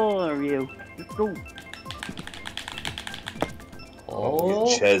Wario. Let's go. Oh.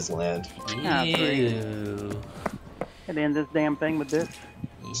 Chesland. Ew. Could end this damn thing with this.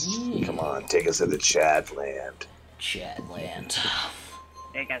 Ew. Come on, take us into Chadland. Chadland.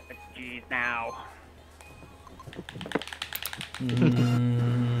 They got the cheese now.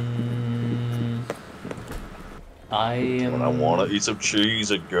 I am. When I want to eat some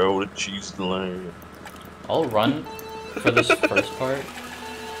cheese, I go to Cheeseland. I'll run for this first part,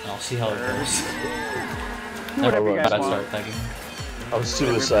 and I'll see how it goes. Whatever you Never guys I want. start tagging. I'm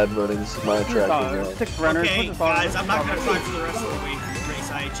suicide running. This is my attractive man. 6 runners. Okay, What's this all- guys, I'm not gonna try for the rest of the way through this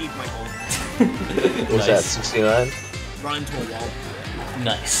race. I achieved my goal. What's that, Nice. 69? Run into a wall.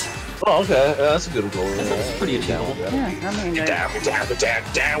 Nice. Oh, okay. Yeah, that's a good goal. That's pretty achievable. Yeah, I mean, Down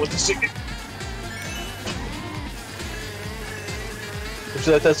with the sick. Did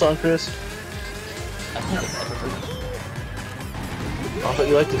you like that song, Chris? I don't think I've ever heard it. I thought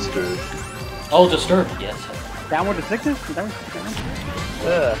you liked this dude. Oh, Disturbed, yes. down with the sickness? Is that what you're saying?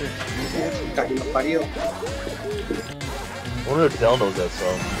 Yeah. Que lo parió. I wonder if Dell knows that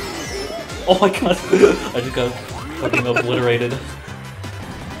song. Oh my god, I just got fucking obliterated.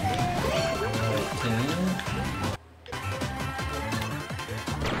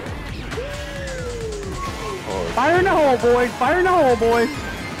 Fire in the hole, boys! Fire in the hole, boys!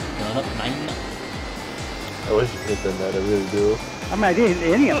 Nine. I wish you hit that net, I really do. I mean, I didn't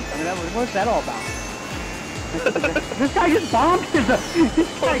hit any of them. I mean, what's that all about? This guy just bombed his.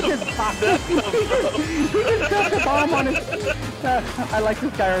 This guy just bombed. He just dropped a bomb on his. I like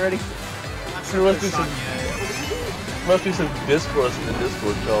this guy already. Not There sure must what be it's some, on yet. must be some discourse in the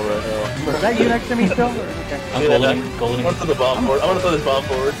Discord call right now. Is that you next to me still? Okay. I'm Yeah, golden. I'm gonna throw the bomb forward. I'm gonna throw this bomb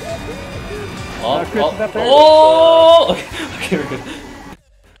forward. Oh, Chris is up there? oh! Okay, we're good.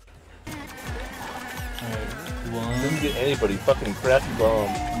 Alright, Didn't one. get anybody fucking crappy bomb.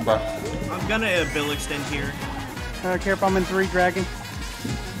 Bruh. I'm gonna bill extend here. Careful, I'm in 3 dragging.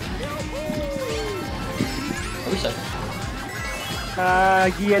 Are we second?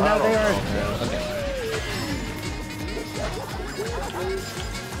 Yeah, no, they are. Okay.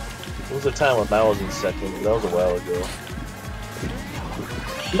 There was a time when I was in second, but that was a while ago.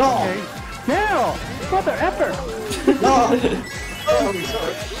 No! Okay. Daryl! Mother effer! No! Oh,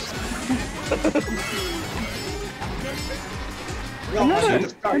 sorry. No, Another!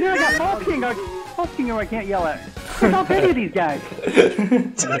 just start. And then I got False King. False King who I can't yell at. Who's all any of these guys?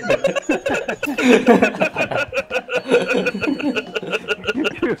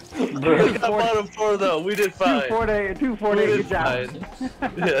 They got bottom 4 though, we did fine. 2-4 We good did job. fine.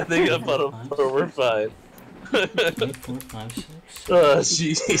 Yeah, they got bottom 4, we're fine. 3, 4, 5, 6. Oh,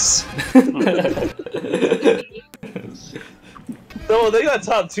 jeez. No, they got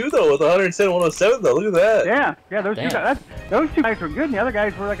top 2 though with 110 107 though. Look at that. Yeah, those two Damn. guys. Those 2 guys were good, and the other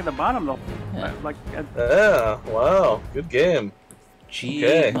guys were like at the bottom though. Yeah. Like, Yeah, wow, good game. Gee,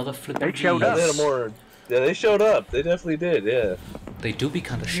 Okay. mother flipper They showed G's. up. They had a more. Yeah, they showed up. They definitely did. Yeah. They do be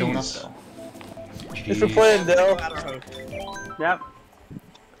kind of showing up Jeez. though. Thanks for Jeez. playing, Dell. yep.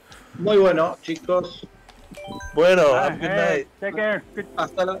 Muy bueno, chicos. Bueno, have a good Hey, night. Take care. Good.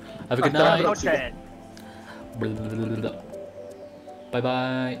 Hasta la... Have a good Hasta la night. próxima. Okay. Bye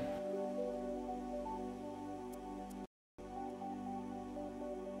bye.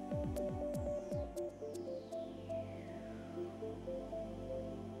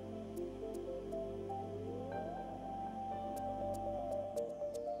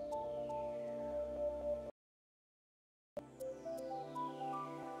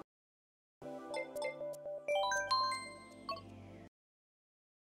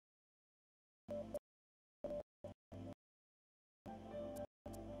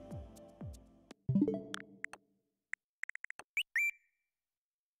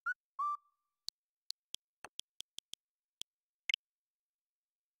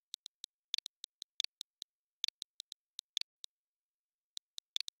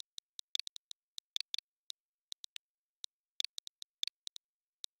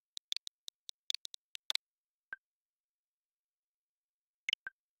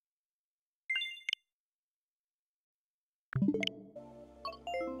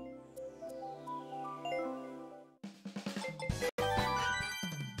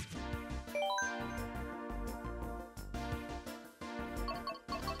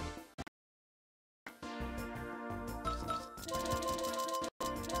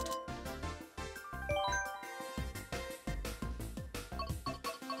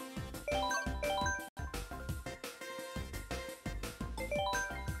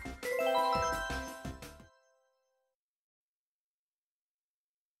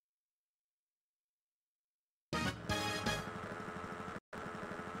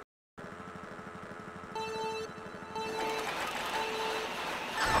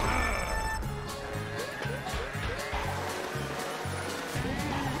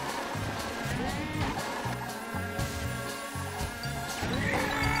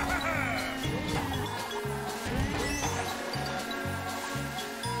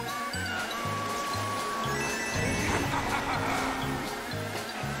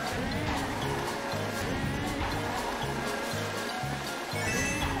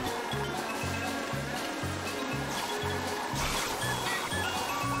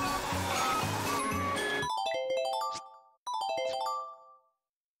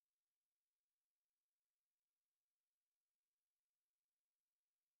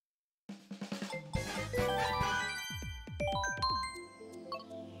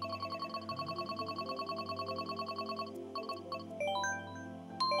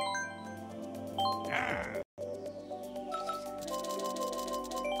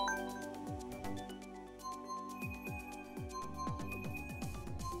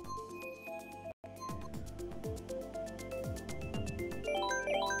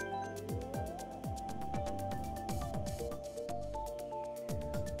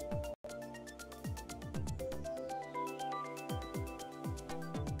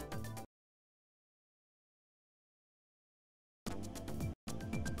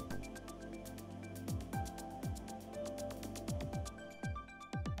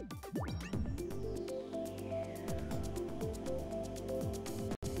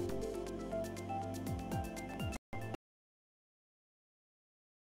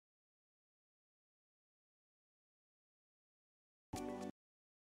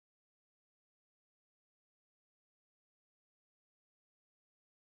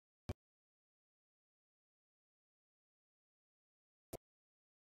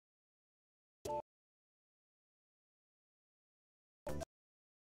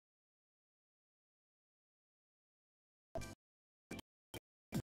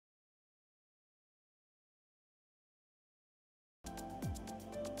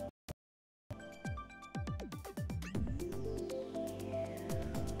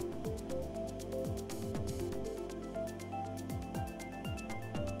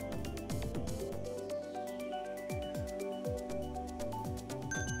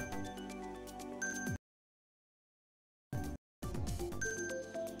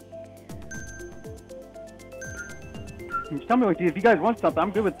 Just tell me what if you guys want something.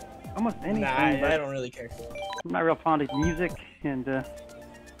 I'm good with almost anything. Nah, I don't really care. I'm not real fond of music and that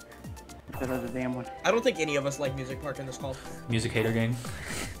other damn one. I don't think any of us like Music Park in this call. Music hater gang.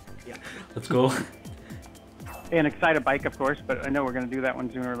 Yeah. Let's go. And Excited Bike, of course, but I know we're gonna do that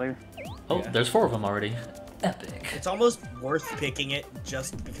one sooner or later. Oh, Yeah. there's 4 of them already. Epic. It's almost worth picking it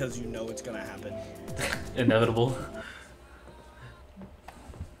just because you know it's gonna happen. Inevitable.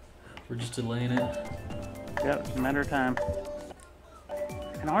 We're just delaying it. Yeah, it's a matter of time.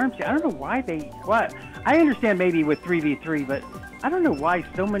 And RMC, I don't know why they. What? I understand maybe with 3v3, but I don't know why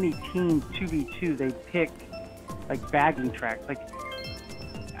so many teams 2v2 they pick like bagging tracks. Like,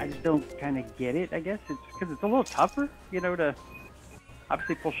 I just don't kind of get it. I guess it's because it's a little tougher, you know, to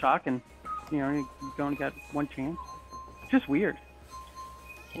obviously pull shock and you know you only got one chance. It's just weird.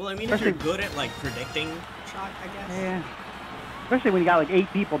 Well, I mean, if you're good at like predicting shot, I guess. Yeah. Especially when you got like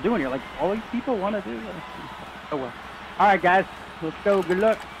 8 people doing it. Like all 8 people want to do it. Oh well. All right, guys, let's go. Good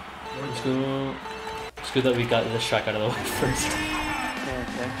luck. Let's go. It's good that we got this track out of the way first.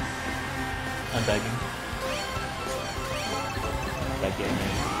 Okay. I'm begging. Begging.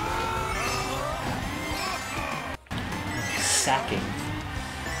 Sacking.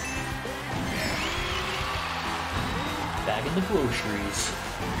 Bagging the groceries.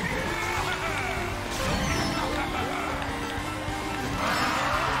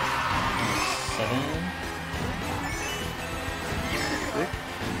 Seven. 6.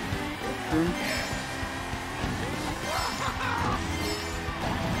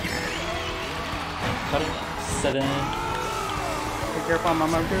 Cut it. 7. Be careful,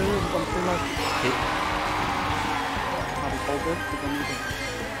 Mama. I'm too much. Hit. How to hold this? Because I need to.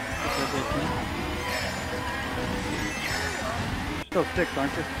 still 6,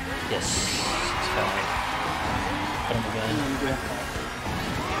 aren't you? Yes. 6-5. Cut him again. Okay.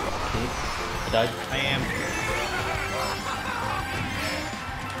 I died. I am.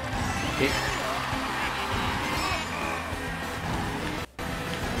 Okay.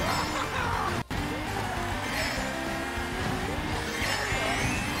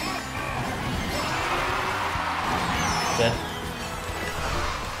 Okay.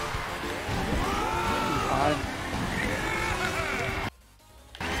 5.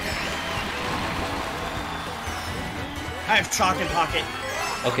 I have chalk in pocket.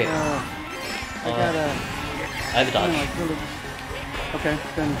 Okay. I got a. I have a dodge. Like really... Okay,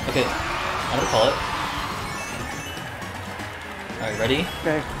 then. Okay. I'm gonna call it. Alright, ready?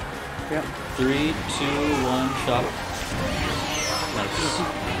 Okay. Yep. 3, 2, 1, shock. Nice.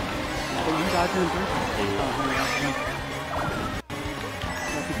 So you dodging in 3?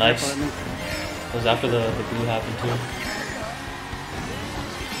 Nice. That was after the blue happened too.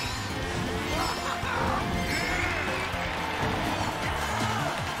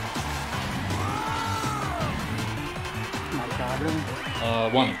 Oh my god, really?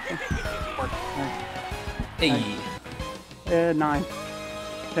 1. Hey. 9.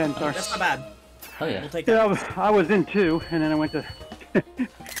 10, sorry. That's not bad. Oh yeah. We'll take Yeah, that. I was in 2, and then I went to.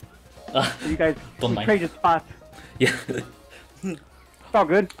 You guys Don't mind. traded spots. Yeah. It's all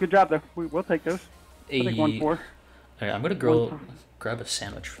good. Good job, though. We'll take those. I'll take 1-4. Alright, I'm gonna grab a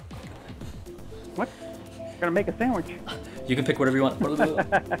sandwich. What? Gotta make a sandwich. You can pick whatever you want. What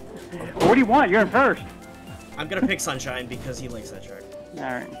do you want? You're in first. I'm gonna pick Sunshine because he likes that track.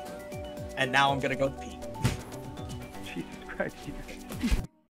 Alright. And now I'm gonna go with Pete. Jesus Christ.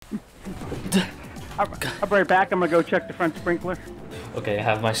 I'll be right back. I'm gonna go check the front sprinkler. Okay, I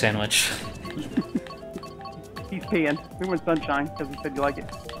have my sandwich. He's peeing. We went Sunshine because he said you like it.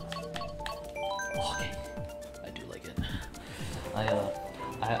 Okay. I do like it.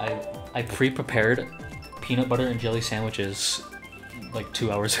 I pre-prepared peanut butter and jelly sandwiches like 2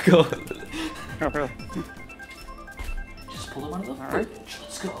 hours ago. Oh, really? Just pull them out of the Alright. fridge.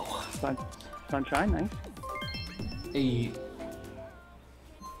 Let's go. Sunshine, nice. Hey.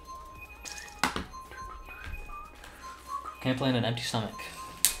 Can't play on an empty stomach.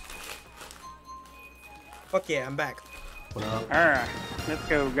 Fuck yeah, I'm back. What up? Alright, let's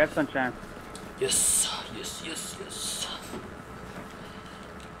go. Grab Sunshine. Yes. Yes, yes, yes.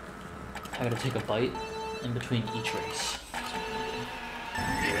 I gotta take a bite in between each race.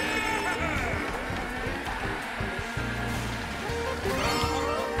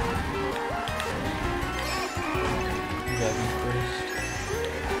 Driving first.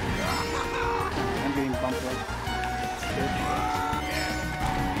 I'm getting bumped like bitch.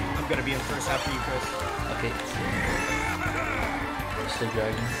 I'm gonna be in first after you, Chris. Okay. Still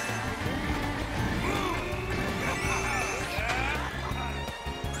dragging.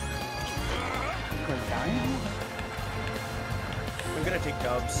 We're dying? I'm gonna take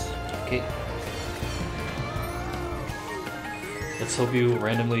dubs. Okay. Let's hope you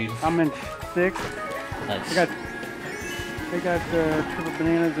randomly. I'm in 6. Nice. They got triple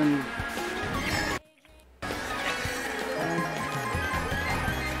bananas and.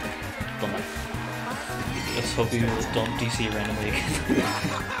 Don't mind. Let's hope you don't DC randomly again.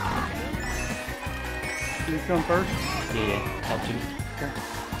 You going first? Yeah, have to. Okay.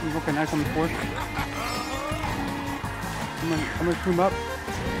 Okay, nice on the 4th. I'm gonna zoom up.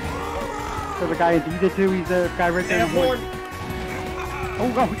 So the guy he did too. He's the guy right there. Damn horn!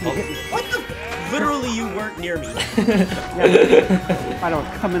 Oh god, he hit me. What the? Literally, you weren't near me. Yeah. I was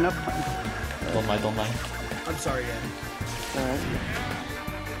coming up. Don't mind, don't mind. I'm sorry, Ed. Alright.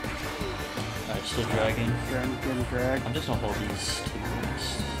 Alright, still dragging. Getting dragged. I'm just gonna hold these 2 minutes.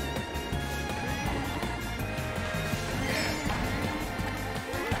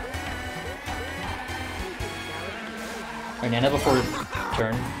 Alright, Nana before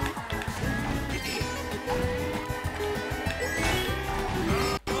turn.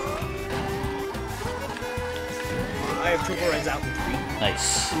 I have triple reds out in 3.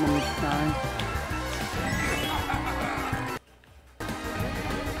 Nice. I'm gonna 9.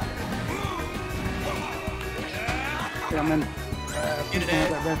 Yeah, I'm in. Get it, He's Ed.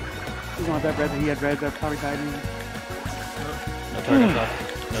 gonna have that red that he had red that probably died in. No target shot.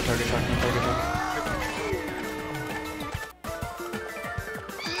 No target shot. No target shot.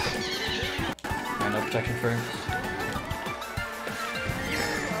 Alright, no protection first.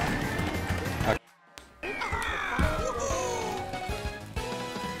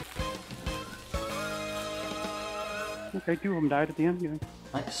 Okay, 2 of them died at the end. Yeah.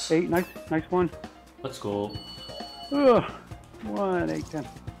 Nice. 8, nice one. Let's go. Ugh. 1, 8, 10.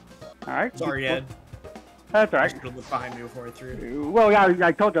 Alright. Sorry, Ed. That's all I right. should have looked behind me before I threw. Well, yeah,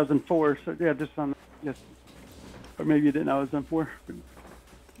 I told you I was in 4, so yeah, or maybe you didn't know I was in 4.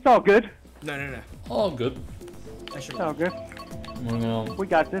 It's all good. No. All good. I should It's all have. good. Well, We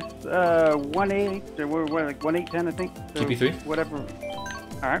got this. 1-8, or we're like 1-8-10, I think. So TP3? Whatever. All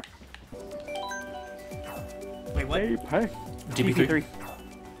right. Wait, what? Hey. TP3.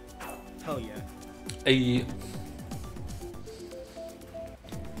 Hell yeah. A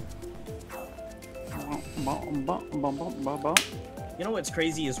You know what's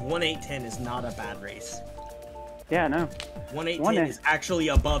crazy is 1-8-10 is not a bad race. Yeah, no. 1-8-10 is actually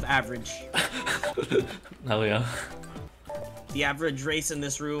above average. hell yeah. The average race in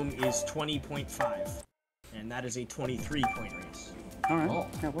this room is 20.5, and that is a 23-point race. All right. Oh.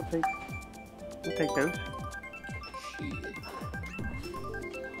 Yeah, we'll take those.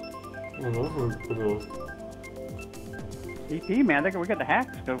 EP, man, we got the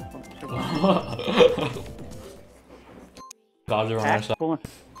hacks. Gods are on our Hack, side. pulling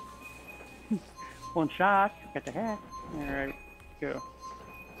shots. Got the hack. All right, go.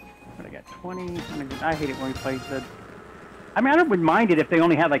 But I got 20. I hate it when we play the. I mean, I wouldn't mind it if they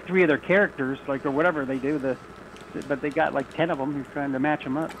only had like 3 of their characters, like or whatever they do. But they got like 10 of them. You're trying to match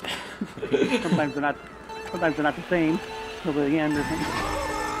them up. Sometimes they're not. Sometimes they're not the same till the end or something.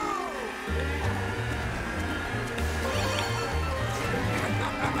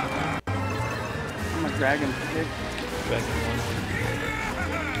 I'm a dragon stick. Dragon 1.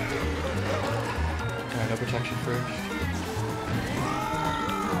 Alright, no protection first.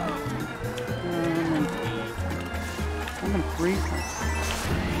 I'm in 3.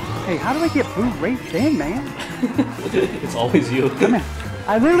 Hey, how do I get booed right then, man? It's always you. Come here.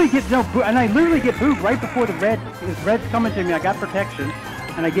 I literally get and I literally get booed right before the red. His red's coming to me. I got protection,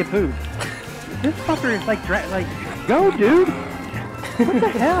 and I get booed. This fucker is like go, dude. What the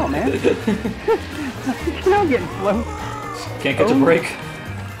hell, man? You know I'm getting slow. Can't catch a break.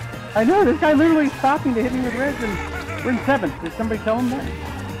 I know this guy literally stopping to hit me with reds, and we're in 7th. Did somebody tell him that?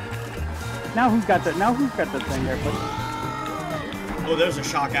 Now who's got the thing there? But Oh, there's a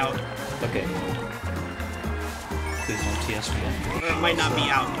shock out. Okay. Please don't TSPN. It might not be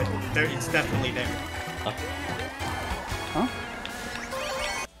out, but it's definitely there. huh?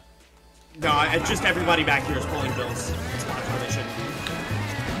 No, it's just everybody back here is pulling bills. Spots where they shouldn't be.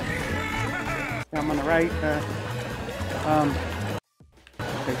 I'm on the right.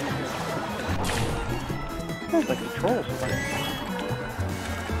 Okay. Sounds like a troll somewhere.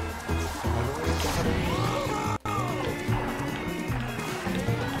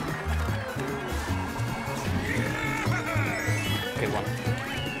 Okay, 1.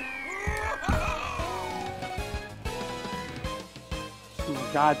 Oh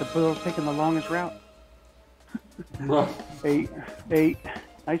my God, the Bill's taking the longest route. 8.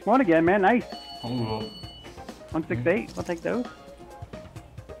 Nice one again, man. Nice. 168. I'll take those.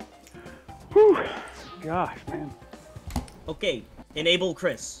 Whew. Gosh, man. Okay, enable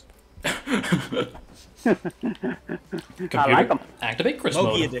Chris. Computer, I like 'em. Activate Chris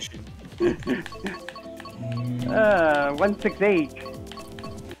Loki mode. edition. 168.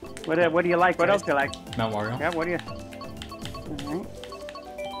 What do you like? What else do you like? Mount Mario. Yeah, what do you? All right.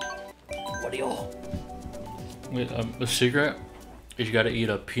 What do you? Wait, the secret is you gotta eat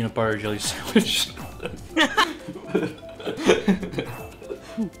a peanut butter jelly sandwich.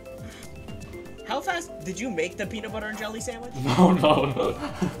 How fast did you make the peanut butter and jelly sandwich? No.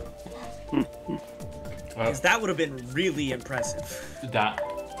 Because that would have been really impressive. That.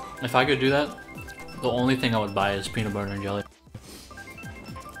 If I could do that, the only thing I would buy is peanut butter and jelly.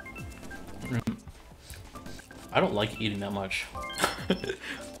 I don't like eating that much.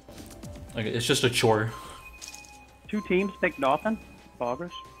 Like, it's just a chore. 2 teams picked Dolphin.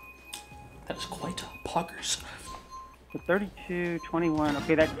 Boggers. That is quite poggers. So 32-21.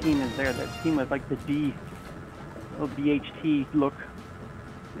 Okay, that team is there. That team was like the little BHT look.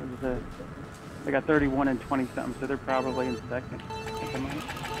 It was they got 31 and 20 something, so they're probably in 2nd. at the moment.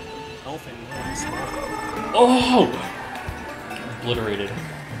 Dolphin. Oh! Obliterated.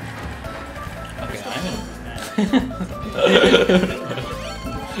 Okay, I'm in.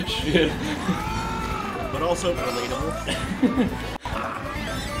 Shit. But also relatable.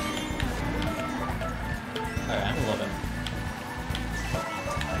 Alright, I'm 11.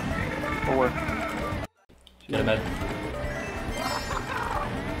 4. Get him, Ed.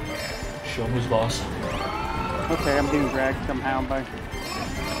 Show him who's boss. Okay, I'm being dragged somehow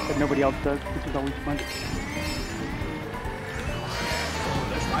but nobody else does, which is always fun.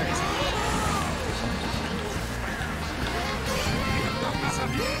 There's Riders.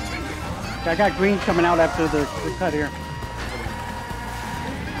 I got greens coming out after the cut here.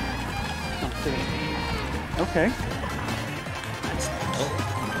 Oh, Okay. That's Oh,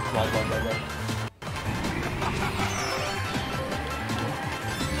 right.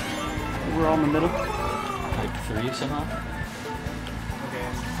 We're all in the middle. Like 3 somehow. okay.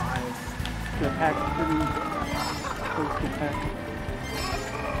 5. The pack pretty close to pack.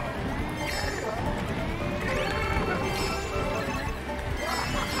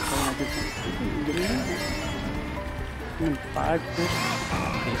 I'm in 5, 6. 8,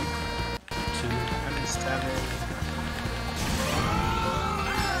 2. I'm in 7.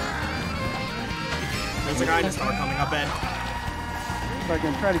 There's a guy in the star coming up, Ed. So I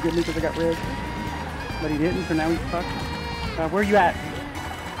can try to get me because I got red. But he didn't, so now he's stuck. Where are you at?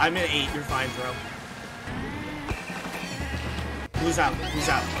 I'm in 8. You're fine, bro. Who's out? Who's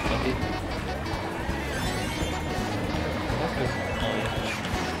out? Okay. Oh, yeah.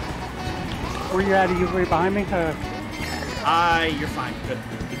 Where you at? Are you right behind me? You're fine. Good.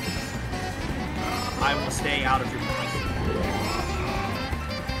 I will stay out of your path.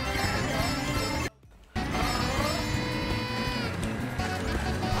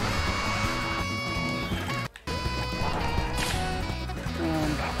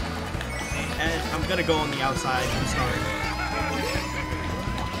 And I'm gonna go on the outside. I'm sorry.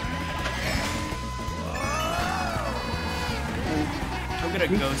 I'm gonna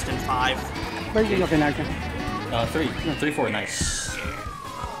ghost in 5. Where are you looking at? 3. 3, 4, nice.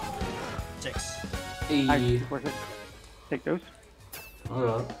 6. Hey. Worth it. Take those.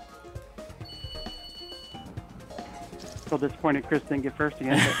 Alright. Still disappointed Chris didn't get first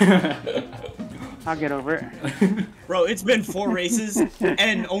again, but I'll get over it. Bro, it's been 4 races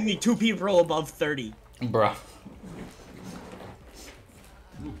and only 2 people above 30. Bruh.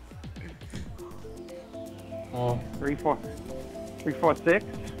 Oh. 3, 4. 3, 4, 6.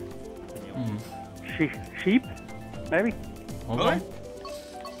 Mm. Sheep? Maybe? Okay.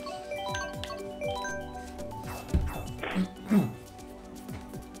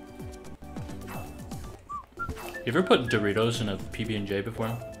 You ever put Doritos in a PB&J before?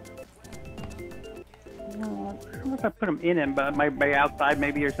 I don't know if I put them in him, but maybe outside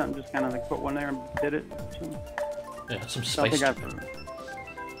maybe or something. Just kind of like put one there and did it. Yeah, some I don't spice. think I've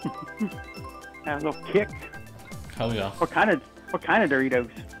a little kick. Hell yeah. What kind of Doritos?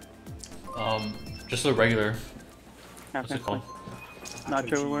 Just the regular. What's it called?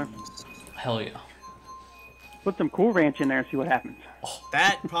 Nacho or whatever. Hell yeah. Put some Cool Ranch in there and see what happens.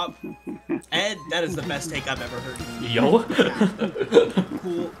 That Ed, that is the best take I've ever heard. Yo.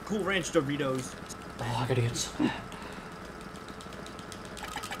 Cool Ranch Doritos. Oh, I gotta get some.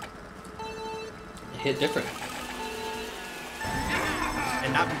 It hit different.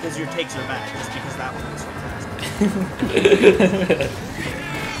 And not because your takes are bad, just because that one was fantastic.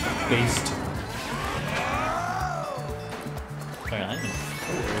 Based. Alright,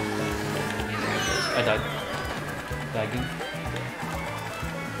 I died. Lagging.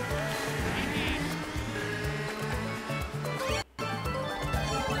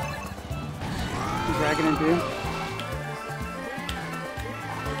 Dragging into him.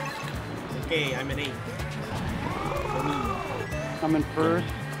 Okay, I'm in 8. I'm in first.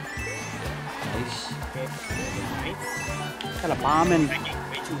 Nice. Okay, 9th. Got a bomb and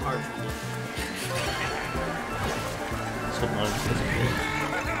Way too hard for me.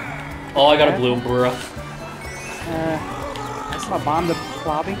 Oh, I got a blue, bro. that's my bomb to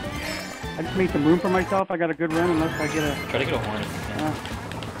Flobby. I just made some room for myself. I got a good run unless I get a... Try to get a hornet.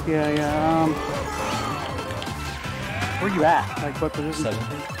 Yeah. Where you at? Like what position? 7.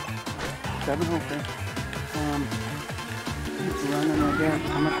 7? Okay. Keep running, I guess.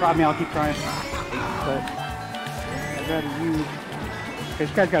 I'm gonna try me, I'll keep trying. But I'd rather use... Okay,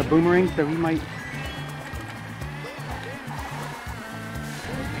 this guy's got a boomerang, so he might...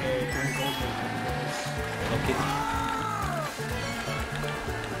 Okay, I'm golden.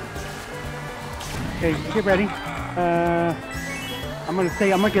 Okay. Okay, get ready. I'm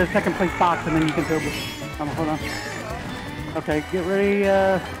gonna get a second place box and then you can throw blue. Hold on. Okay, get ready,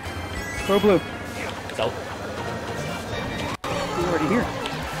 throw blue. It's out. You're already here.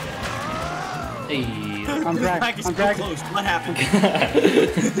 Hey. I'm dragging. I'm dragging. Close. What happened?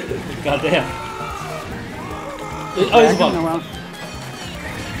 Goddamn. Oh, he's a Dragging, bug. no, well,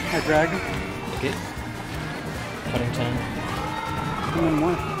 I dragged him. Okay. Cutting 10. And then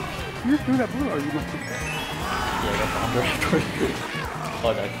one. You threw that blue, or you must have... Yeah, I got bombed right afterward. Oh, I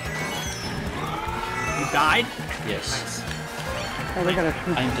died. You died? Yes. Nice. Oh, they got a...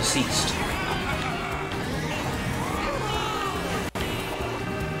 I am deceased.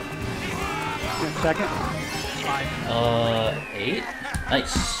 Second. 5. 8?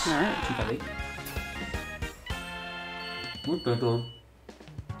 Nice. Alright. 258.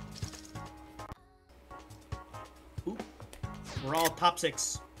 We're all top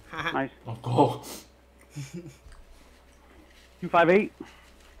 6. Haha. Nice. Oh, go. 258. What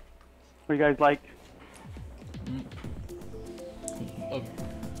do you guys like?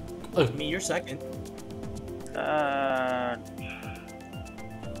 Me, you're second. Are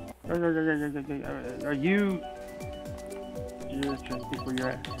you? Just trying to think where you're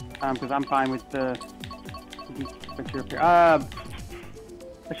at. Because I'm fine with the. What's your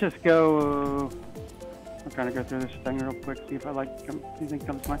let's just go. I'm trying to go through this thing real quick, see if I like anything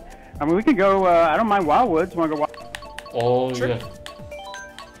comes to mind. I mean, we could go. I don't mind Wildwoods. Want to go? Oh, Sure. yeah.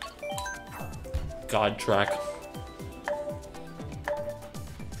 God track.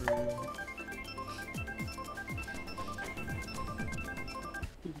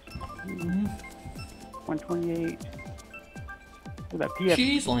 Mm-hmm. 128. Oh, that PF.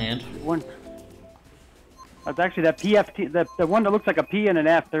 Cheese land. One. It's actually that PFT, the one that looks like a P and an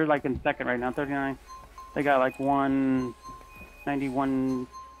F. They're like in second right now, 39. They got like 191,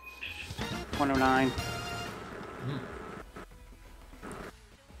 109.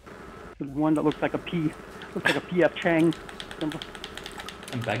 The one that looks like a P, looks like a PF Chang symbol.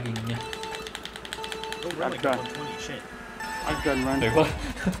 I'm begging you. Oh, we're like Got- 120. Shit. I've done run. Wait, what?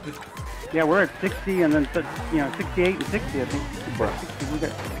 Yeah, we're at 60 and then 68 and 60. I think. Bro. 60.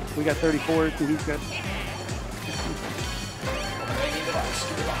 We got 34s and he's got.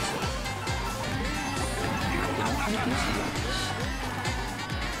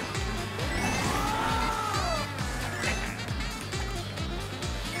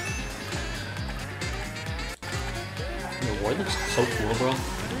 Your ward looks so cool, bro.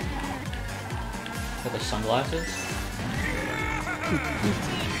 Got the sunglasses.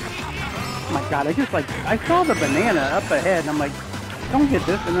 Oh my god, I saw the banana up ahead and I'm like, don't hit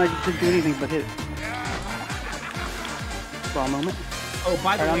this, and then I just didn't do anything but hit. For a moment. Oh,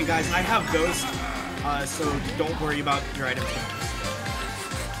 by the Right way, on. guys, I have Ghost, so don't worry about your items.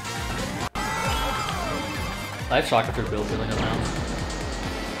 I have shock after Bill for like a round.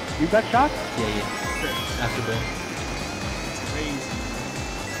 You got shot? Yeah. After Bill. Crazy.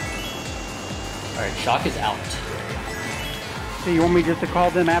 Alright, shock is out. So you want me just to call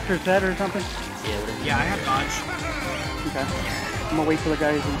them after set or something? Yeah, whatever. Yeah, I have dodge. Okay. I'm gonna wait for the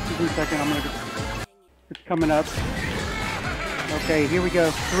guys in a second. I'm gonna. It's coming up. Okay, here we go.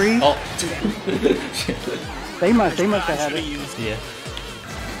 3. Oh. They must have had Should've it. used. Yeah.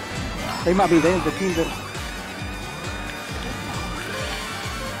 They might be the team that.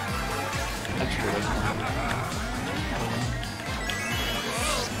 Actually,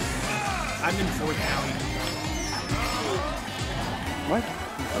 I'm in 4th alley. What?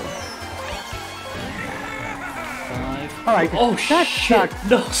 5. All right. Oh, that shit. sucks.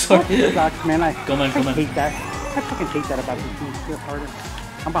 No, That sorry. sucks, man. I Go, man, I go, man. hate that. I fucking hate that about this team. It's harder.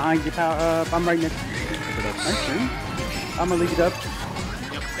 I'm behind you, pal. I'm right next to you. Thanks, dude. I'm gonna leave it up.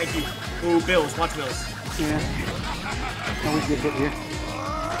 Yep, thank you. Ooh, Bills, watch Bills. Yeah. Always get hit here.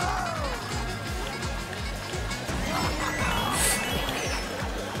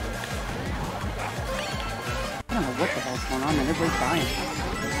 I don't know what the hell's going on, man. Everybody's dying.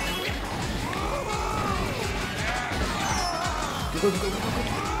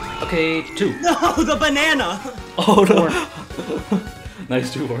 Okay, 2. No, the banana! Oh no!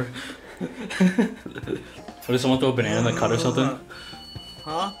 Nice 2 4. What, did someone throw a banana in the cut or something?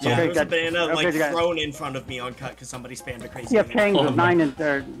 Huh? Okay, Yeah, there was a got- banana okay, like got- thrown in front of me on cut because somebody spammed a crazy. Yeah, banana. Chang's Oh, is 9 and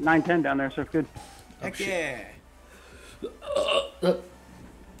 9-10 down there, so it's good. Heck yeah.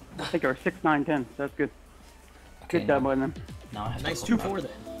 I think it was 6-9-10, so that's good. Okay, Good dub on them. Now I have Nice to 2-4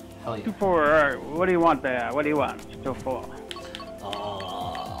 then. Hell yeah. 2-4. All right, what do you want there? What do you want? 2-4.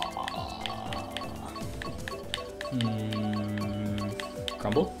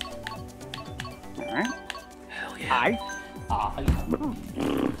 Crumble? All right. Hell yeah. Hi. Ah,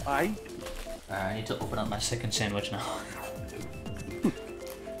 Hi. I need to open up my second sandwich now.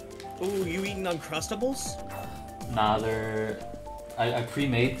 Ooh, you eating Uncrustables? Nah, they're... I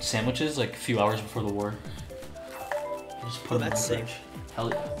pre-made sandwiches like a few hours before the war. I just put them in that's the sick. fridge. Hell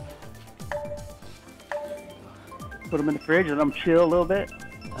yeah. Put them in the fridge and let them chill a little bit.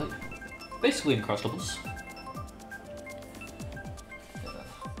 Hell yeah. Basically Uncrustables.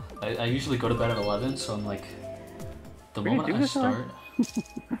 I usually go to bed at 11, so I'm like... The We didn't moment do I this already? start...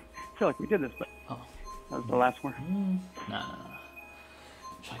 I feel like we did this, but Oh. that was the last one. Nah.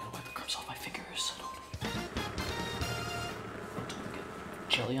 So I gotta wipe the crumbs off my fingers. So don't get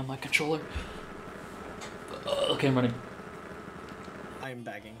jelly on my controller. Okay, I'm running. I am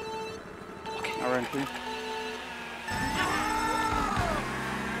bagging. Okay. All right, please.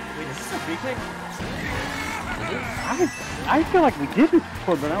 Wait, is this a free pick? I feel like we did this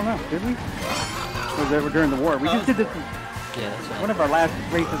before, but I don't know. Did we? Or was that during the war? We just did this. Yeah, that's fine. One of our last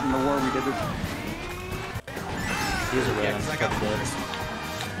races in the war we did this. He is a red. Yeah, 'cause I got the first.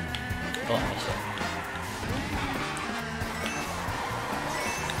 Oh, I messed up.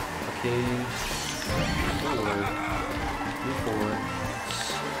 Okay. Forward. Move forward.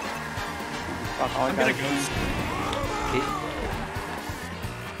 Fuck, all I I'm got gonna is ghost. Okay.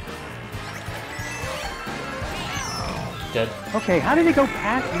 Dead. Okay, how did it go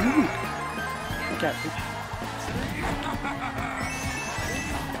past me? Look at bitch.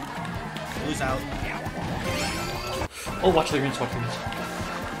 Blue's out. Oh, watch the greens, watch the greens.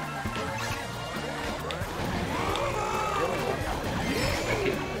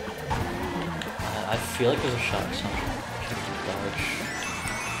 Okay. I feel like there's a shot or something. Check the dodge.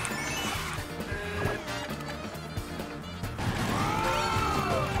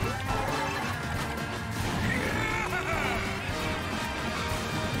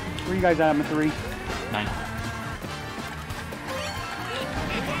 Where you guys at? I'm at 3. 9.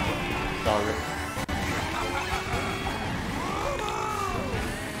 Dollar.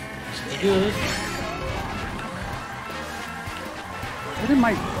 Good. Where did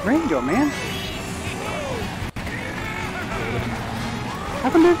my ring go, man? How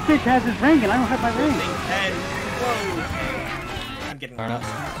come this bitch has his ring and I don't have my ring? And whoa. I'm getting Fair enough.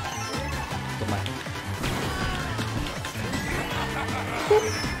 Don't mind.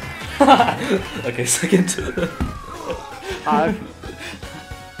 Okay, second. I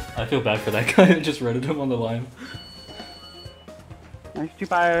feel bad for that guy who just redded him on the line. Nice 2,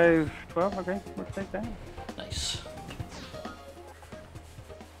 5, 12. Okay, let's take that. Nice.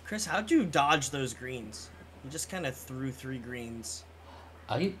 Chris, how'd you dodge those greens? You just kind of threw 3 greens.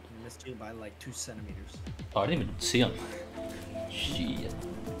 I You missed you by like 2 centimeters. Oh, I didn't even see him. Shit.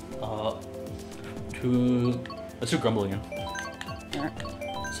 Let's do Grumble again. Alright.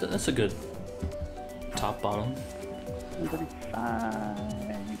 So that's a good top bottom. 135,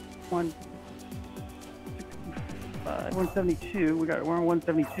 165, 172. We're on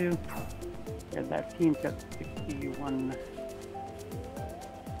 172. And that team's got 61,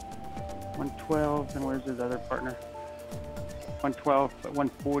 112. And where's his other partner? 112,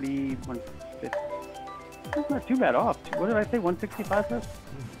 140, 150. That's not too bad off. What did I say? 165 first?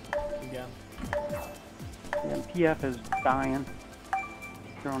 Yeah. Yeah, and PF is dying.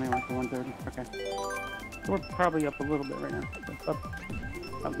 They're only like 130. Okay. So we're probably up a little bit right now.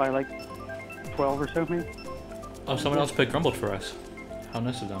 Up by like 12 or so, maybe. Oh, someone else picked Grumbled for us. How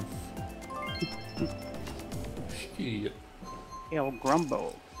nice of them. Shit. El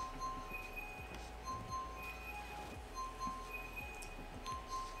Grumble.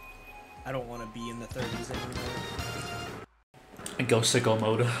 I don't want to be in the 30s anymore. And go sicko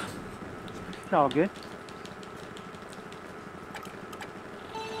mode. It's all good.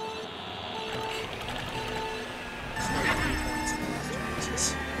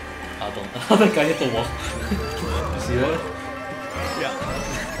 I don't know. That guy hit the wall. You see that? Yeah.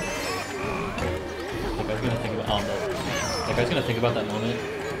 That guy's gonna think about that guy's gonna think about that moment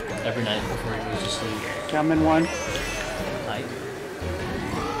every night before he goes to sleep. Yeah, I'm in 1. Night.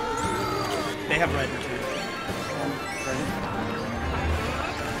 They have red too.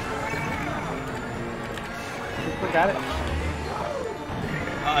 We got it.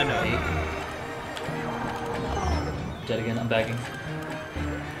 No. 8. Dead again, I'm bagging.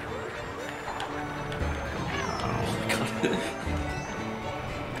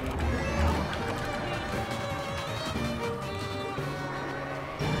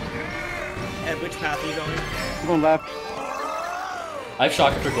 Ed, which path are you going? I'm going left. I have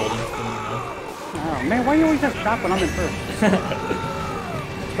shock after golden. Oh man, why do you always have shock when I'm in first? Go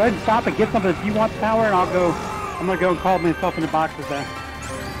ahead and stop and get something if you want power, and I'm gonna go and call myself in the boxes there.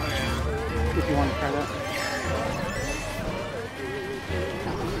 If you want to try that.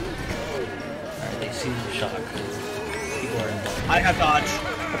 Alright, they see the shock. People are in doubt. I have dodge.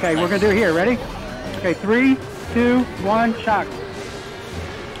 Okay, we're gonna do it here. Ready? Okay, 3, 2, 1, shock.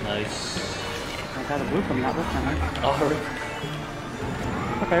 Nice. I got a blue coming out this time, right? Oh, hurry.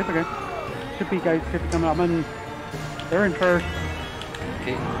 Okay, it's okay. Should be guys should be coming up. They're in first.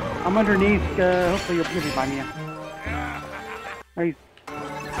 Okay. I'm underneath. Hopefully you'll be by me. Nice.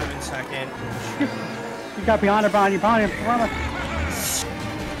 I'm in second. You got behind him. I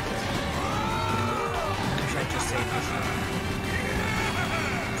just saved this.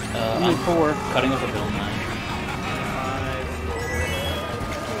 I'm in 4. Cutting off a bill 9. 5.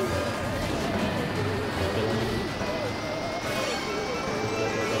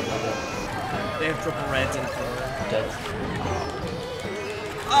 They have triple reds in 4. Dead.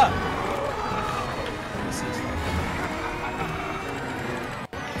 Ah!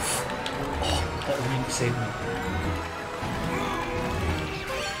 That ring saved me.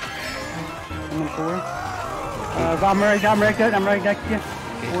 I'm in 4. I'm right next to you.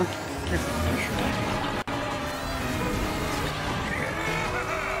 4. Here.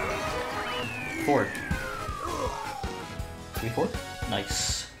 4. 3, 4.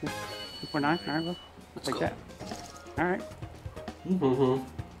 Nice. 2, 4, 9. All right, well, Let's take go. that. All right.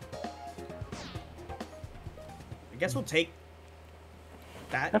 I guess we'll take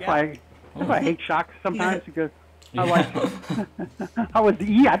that. That's yeah. why I hate shocks sometimes because I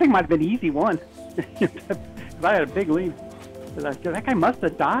think it might have been easy one. 'Cause I had a big lead. That guy must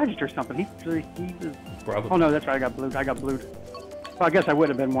have dodged or something. He was. Probably. Oh no, that's right. I got blued. Well, I guess I would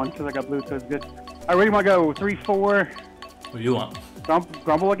have been one because I got blued, so it's good. All right, where do you want to go? 3, 4. What do you want?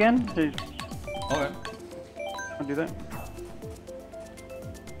 Grumble again? Okay. I'll do that.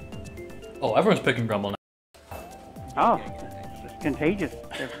 Oh, everyone's picking Grumble now. Oh, it's contagious.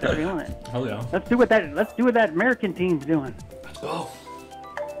 They're feeling it. Oh yeah. Let's do what that American team's doing. Let's go.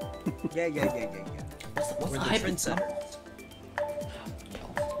 Yeah. What's We're the the hype? trendsetter.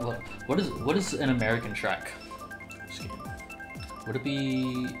 What is an American track? Would it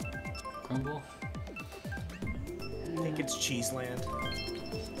be Grumble? I think it's Cheeseland.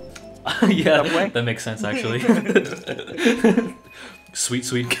 Yeah, Subway? that makes sense actually. Sweet.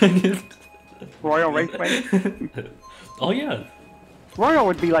 Royal Raceway. Oh yeah. Royal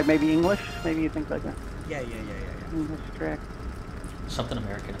would be like maybe English. Maybe you think like a Yeah. English track. Something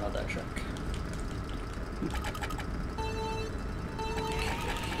American about that track.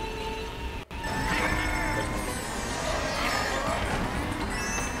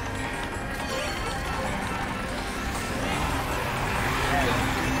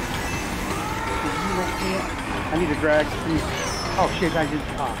 I need to drag. Oh shit! I just.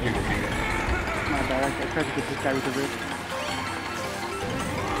 Oh, You're good. my bad. I tried to get this guy with the wrist.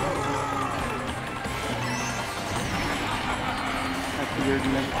 That's weird.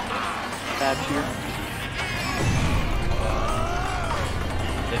 And then bad here.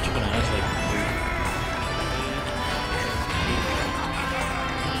 That chicken is like weird.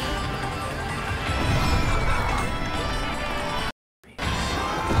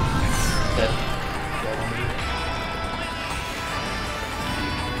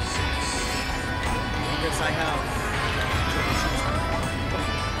 Yes, I have.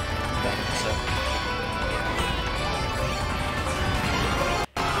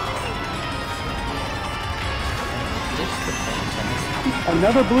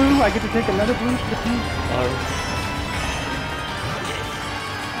 Another blue. I get to take another blue to the team.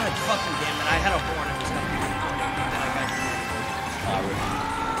 God fucking damn it! I had a horn. It was coming. And I got.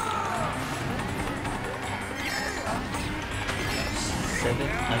 7.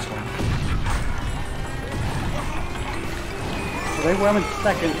 Nice one. So they were in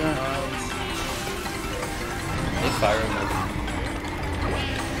second. They fire him.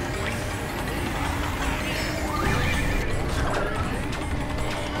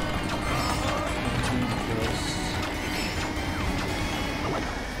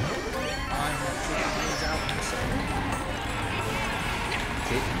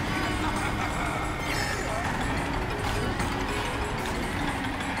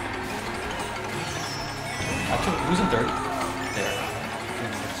 Who's in third? There.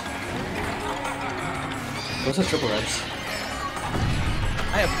 Those are triple reds.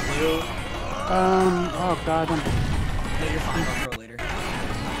 I have blue. Oh god. No, you're fine. I'll throw later.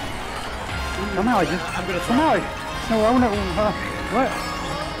 Somehow I just. I'm gonna throw. Somehow I. No, I wanna. What?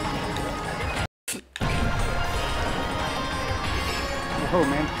 Oh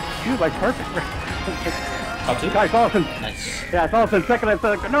man, she was like perfect. Top 2? Guys, awesome. Nice. Yeah, I saw us in second. I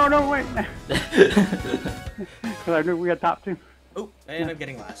said, no, wait. Because I knew we had top 2. Oh, and I'm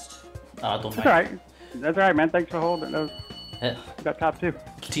getting last. Don't That's mind. alright. That's alright, man. Thanks for holding those. Yeah. We got top 2.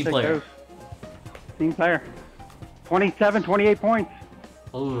 Team Take player. those. Team player. 27, 28 points.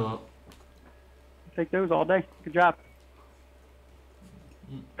 Oh. Take those all day. Good job.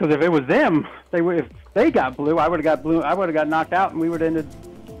 Because if it was them, if they got blue, I would have got blue. I would have got knocked out, and we would have ended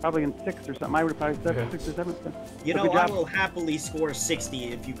probably in 6th or something. I would have probably said 6th or 7th. So. You So know, good I job. will happily score 60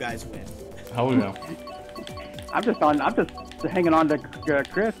 if you guys win. How we know? I'm just hanging on to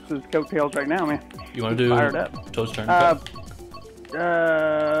Chris's coattails right now, man. You want to do Fired up. Toad's turn?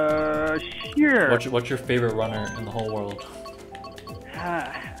 Sure. What's your favorite runner in the whole world?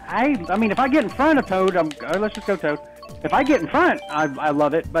 I mean, if I get in front of Toad, let's just go Toad. If I get in front, I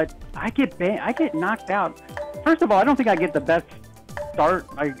love it, but I get knocked out. First of all, I don't think I get the best start.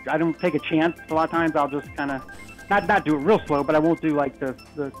 I don't take a chance. A lot of times I'll just kind of not do it real slow, but I won't do like the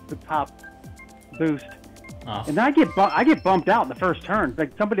top boost. Oh. And then I get bumped out in the first turn.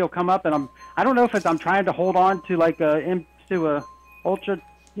 Like somebody will come up and I don't know if I'm trying to hold on to like a ultra,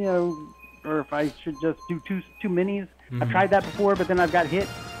 or if I should just do two minis. I've tried that before, but then I've got hit.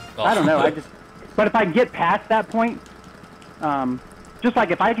 I don't know. But if I get past that point, just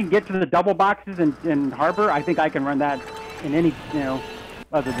like if I can get to the double boxes in Harbor, I think I can run that in any,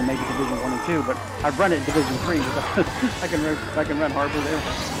 other than maybe Division 1 and 2. But I've run it in Division 3, so I can run Harbor there.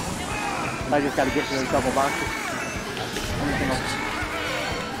 I just got to get to those double boxes. Anything else?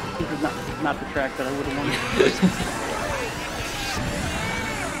 This is not the track that I would have wanted.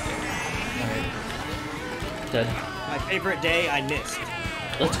 Alright. Dead. My favorite day, I missed.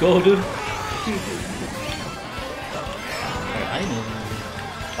 Let's go, dude. Alright, I'm in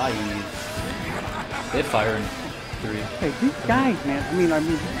 5. They have fire in 3. Hey, these guys, man. I mean.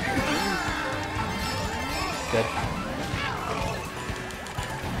 Dead.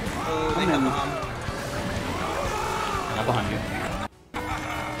 Oh, they have a bomb. Not behind you.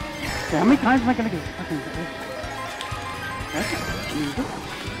 Yeah, how many times am I gonna get fucking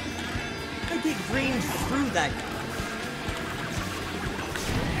I get green through that.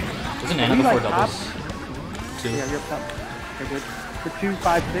 Wasn't Anna before like doubles? 2. Yeah, you're up top. Okay, good. For 2,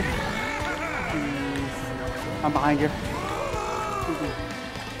 5, 6. I'm behind you.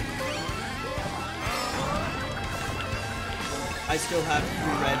 I still have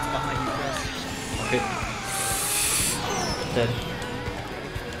 3 reds behind you, Chris. Okay. Dead.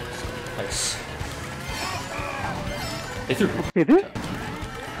 Nice. They threw. Okay, this.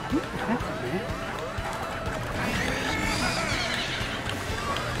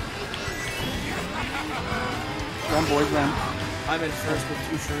 Run, boys, run. I'm in first with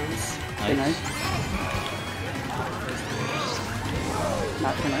 2 shrooms. Okay, nice.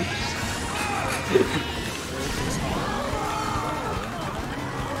 Not so nice.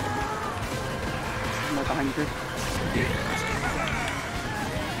 I'm right behind you, Chris.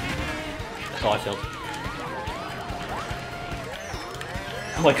 Oh, I failed.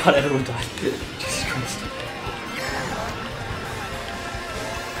 Oh my god, everyone died. Jesus Christ.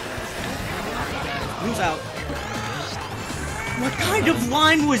 Who's out? What kind of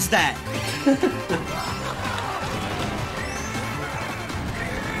line was that?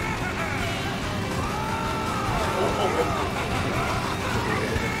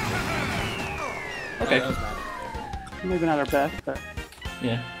 Okay. That was bad. Maybe not our best, but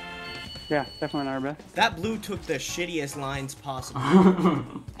Yeah. yeah, definitely not our best. That blue took the shittiest lines possible.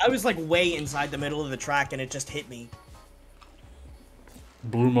 I was like way inside the middle of the track and it just hit me.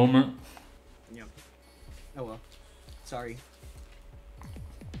 Blue moment. Yep. Oh well. Sorry.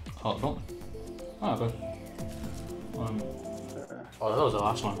 Oh, don't. Oh, okay. Oh, that was the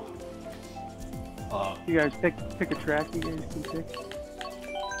last one. You guys pick a track you guys can pick.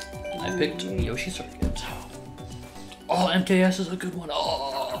 I picked Yoshi Circuit. Oh, MKS is a good one.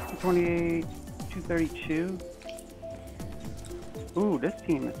 Oh. 28, 232. Ooh, this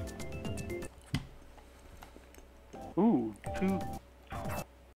team is. Ooh, 2.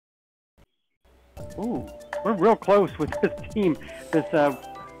 Ooh, we're real close with this team. This oh,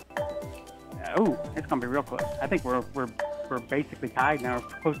 it's gonna be real close. I think we're basically tied now,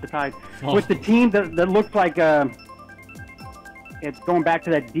 close to tied Oh. with the team that looks like it's going back to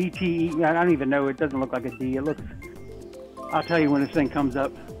that DTE. I don't even know. It doesn't look like a D. It looks. I'll tell you when this thing comes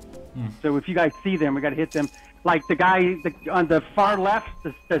up. So if you guys see them, we got to hit them. Like the guy on the far left,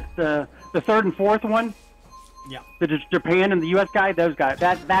 the third and fourth one. Yeah. The Japan and the U.S. guy, those guys.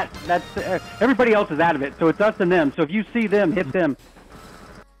 That's everybody else is out of it. So it's us and them. So if you see them, hit them.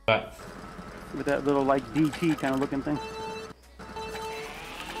 Right. With that little like DT kind of looking thing.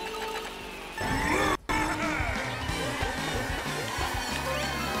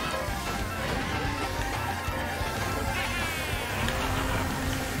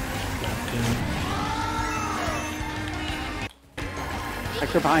 Like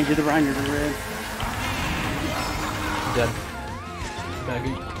they're behind you, the red. Dead.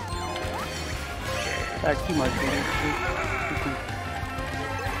 Baggy. Back too much, man.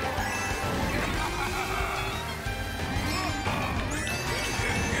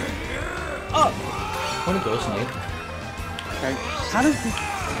 Oh! What a ghost knight. Okay. How does this?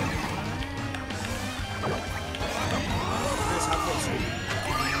 Chris, how close are you?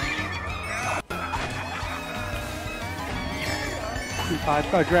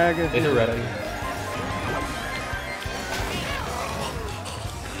 2-5 dragon. They threw red at you.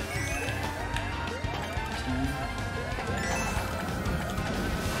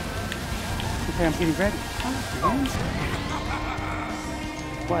 Okay, I'm getting ready.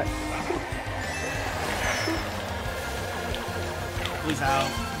 What? Blue's out.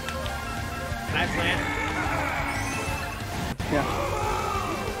 Can I plant? Yeah.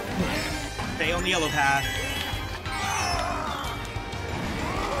 Stay on the yellow path.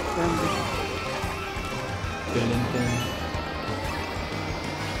 Um,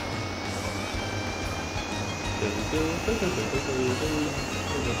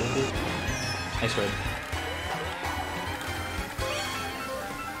 Nice red.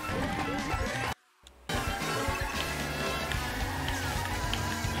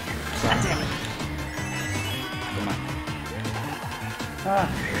 Damn it. Come on. Ah,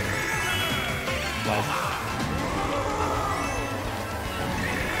 Wow.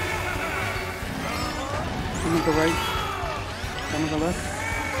 some of the right, some of the left.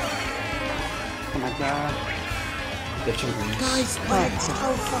 Oh my god. Get your wings. Guys, playing so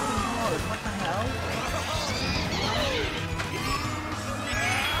fucking hard. What the hell?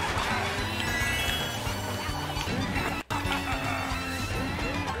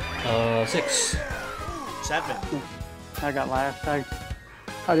 6. 7. I got last. I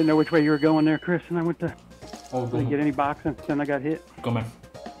didn't know which way you were going there, Chris, and I went to Oh, didn't get any boxing. Then I got hit. Go, man.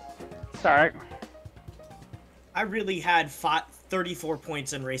 It's all right. I really had 34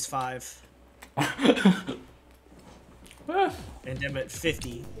 points in race 5. And I'm at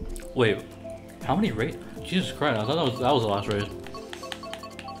 50. Wait, how many race? Jesus Christ! I thought that was the last race.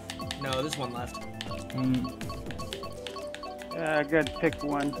 No, there's one left. Good. Pick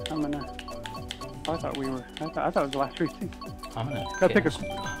one. I'm gonna. I thought we were. I thought it was the last race too. I'm gonna. Gotta pick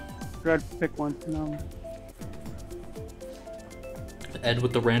Good. Pick one. Ed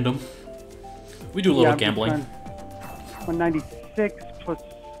with the random. We do a little gambling. 196 plus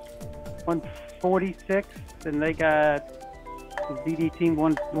 146, and they got the DD team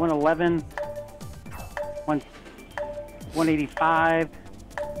 111, 185,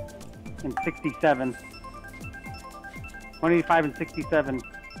 and 67. 185 and 67.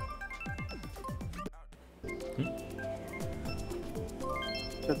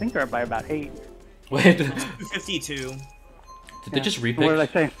 So I think they're up by about 8. Wait, 52. did they just repick? What did I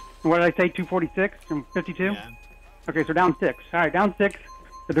say? What did I say? 246 and 52? Yeah. Okay, so down 6. All right, down 6.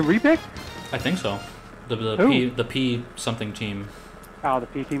 Did they repick? I think so. The P something team. Oh, the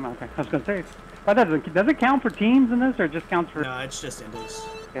P team. Okay, I was gonna say. But that does it count for teams in this, or it just counts for? No, it's just Indies.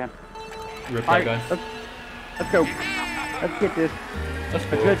 Yeah. Rip All that right, guy. let's go. Let's get this. That's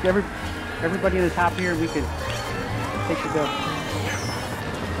cool. Good. Everybody in the top here, we can take the go.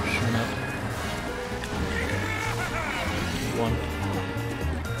 Shut up. 1.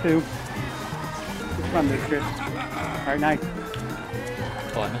 2. Let's run this, Chris. All right, nice.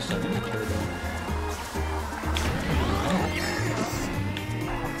 Oh, I missed that.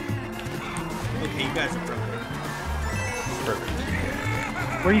 Okay, you guys are broken. Perfect.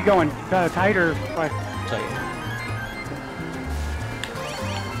 Where are you going? Tight or what? Tight.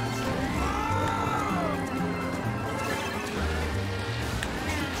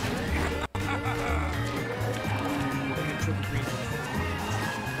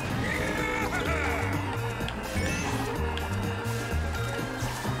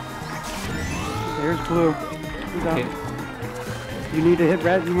 There's blue. Okay. You need to hit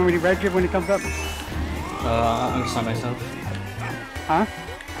red. You want me to red you when it comes up? I'm gonna stun myself. Huh? I'm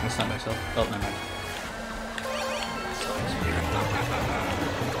gonna stun myself. Oh, never mind.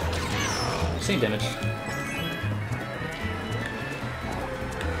 Same damage.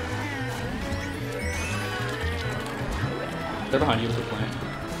 They're behind you with the plant.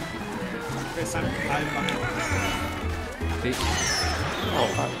 Chris, I'm behind. Okay.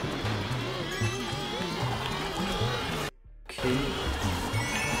 Oh. Okay.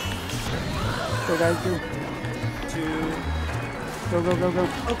 Go, guys, go. 2. Go.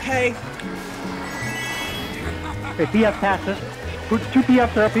 Okay. Okay, PF passed us. 2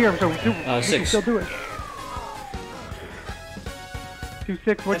 PFs are up here, so we can 6. still do it.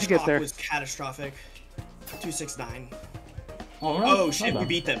 2-6, what'd you get there? That was catastrophic. 269. Oh, no, Oh shit, we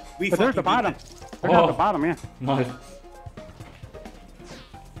beat them. We But they're at the fucking bottom. beat them. They're down at the bottom, yeah. Nice.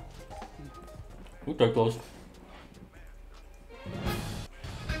 Ooh, they're close.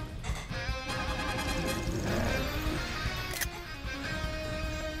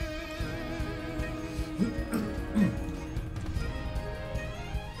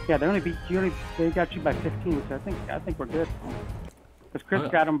 Yeah, they only beat you. They got you by 15, so I think we're good. Because Chris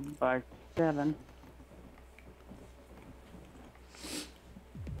got them by 7.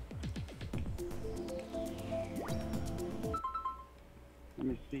 Let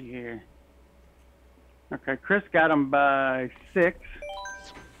me see here. Okay, Chris got them by 6.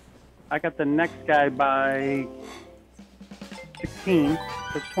 I got the next guy by 16.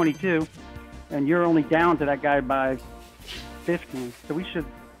 That's 22. And you're only down to that guy by 15. So we should...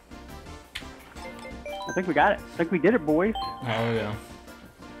 I think we got it. I think we did it, boys. Oh, yeah.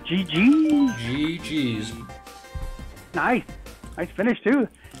 GG. GG's. Nice. Nice finish, too.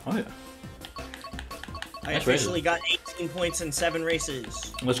 Oh, yeah. I That's officially got 18 points in 7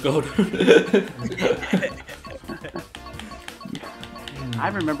 races. Let's go. I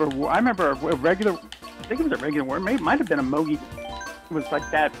remember a regular, I think it was a regular war, it might have been a Mogi. It was like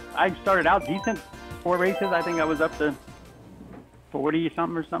that. I started out decent, 4 races. I think I was up to 40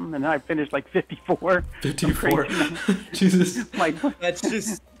 something or something, and then I finished like 54. 54. Jesus. Like, That's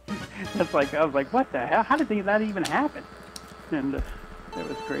just... that's like, I was like, what the hell? How did that even happen? And it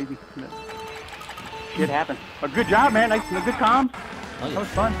was crazy. But shit happened. But good job, man. Nice, good comms. Oh, That yeah. was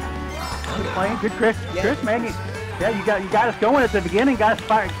fun. Good playing. Good Chris. Yeah. Chris, man. You got us going at the beginning. Got us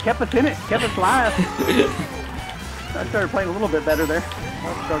fired, kept us in it. Kept us live. I started playing a little bit better there. I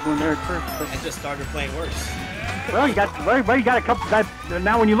was struggling there at first. But, I just started playing worse. well, you got a couple.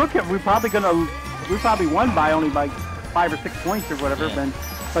 Now, when you look at, we probably won by only by 5 or 6 points or whatever. Yeah.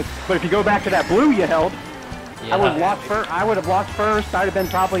 But if you go back to that blue you held, Yeah. I would have lost first. I'd have been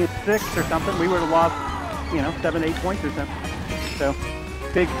probably at 6 or something. We would have lost, 7, 8 points or something. So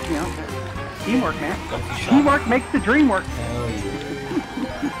big, teamwork, man. Teamwork makes the dream work. Hell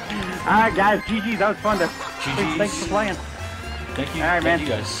yeah. All right, guys. GG's. That was fun. GG's. Thanks for playing. Thank you. All right, Thank man. you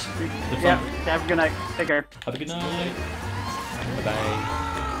guys. Good fun. Yeah. Have a good night. Take care. Have a good night. Bye bye.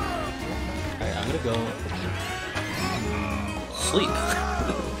 Alright, I'm gonna go sleep.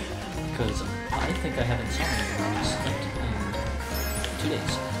 Because I think I haven't slept in 2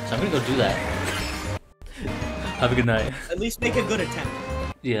 days. So I'm gonna go do that. Have a good night. At least make a good attempt.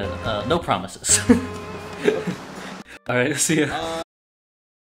 Yeah, no promises. Alright, see ya.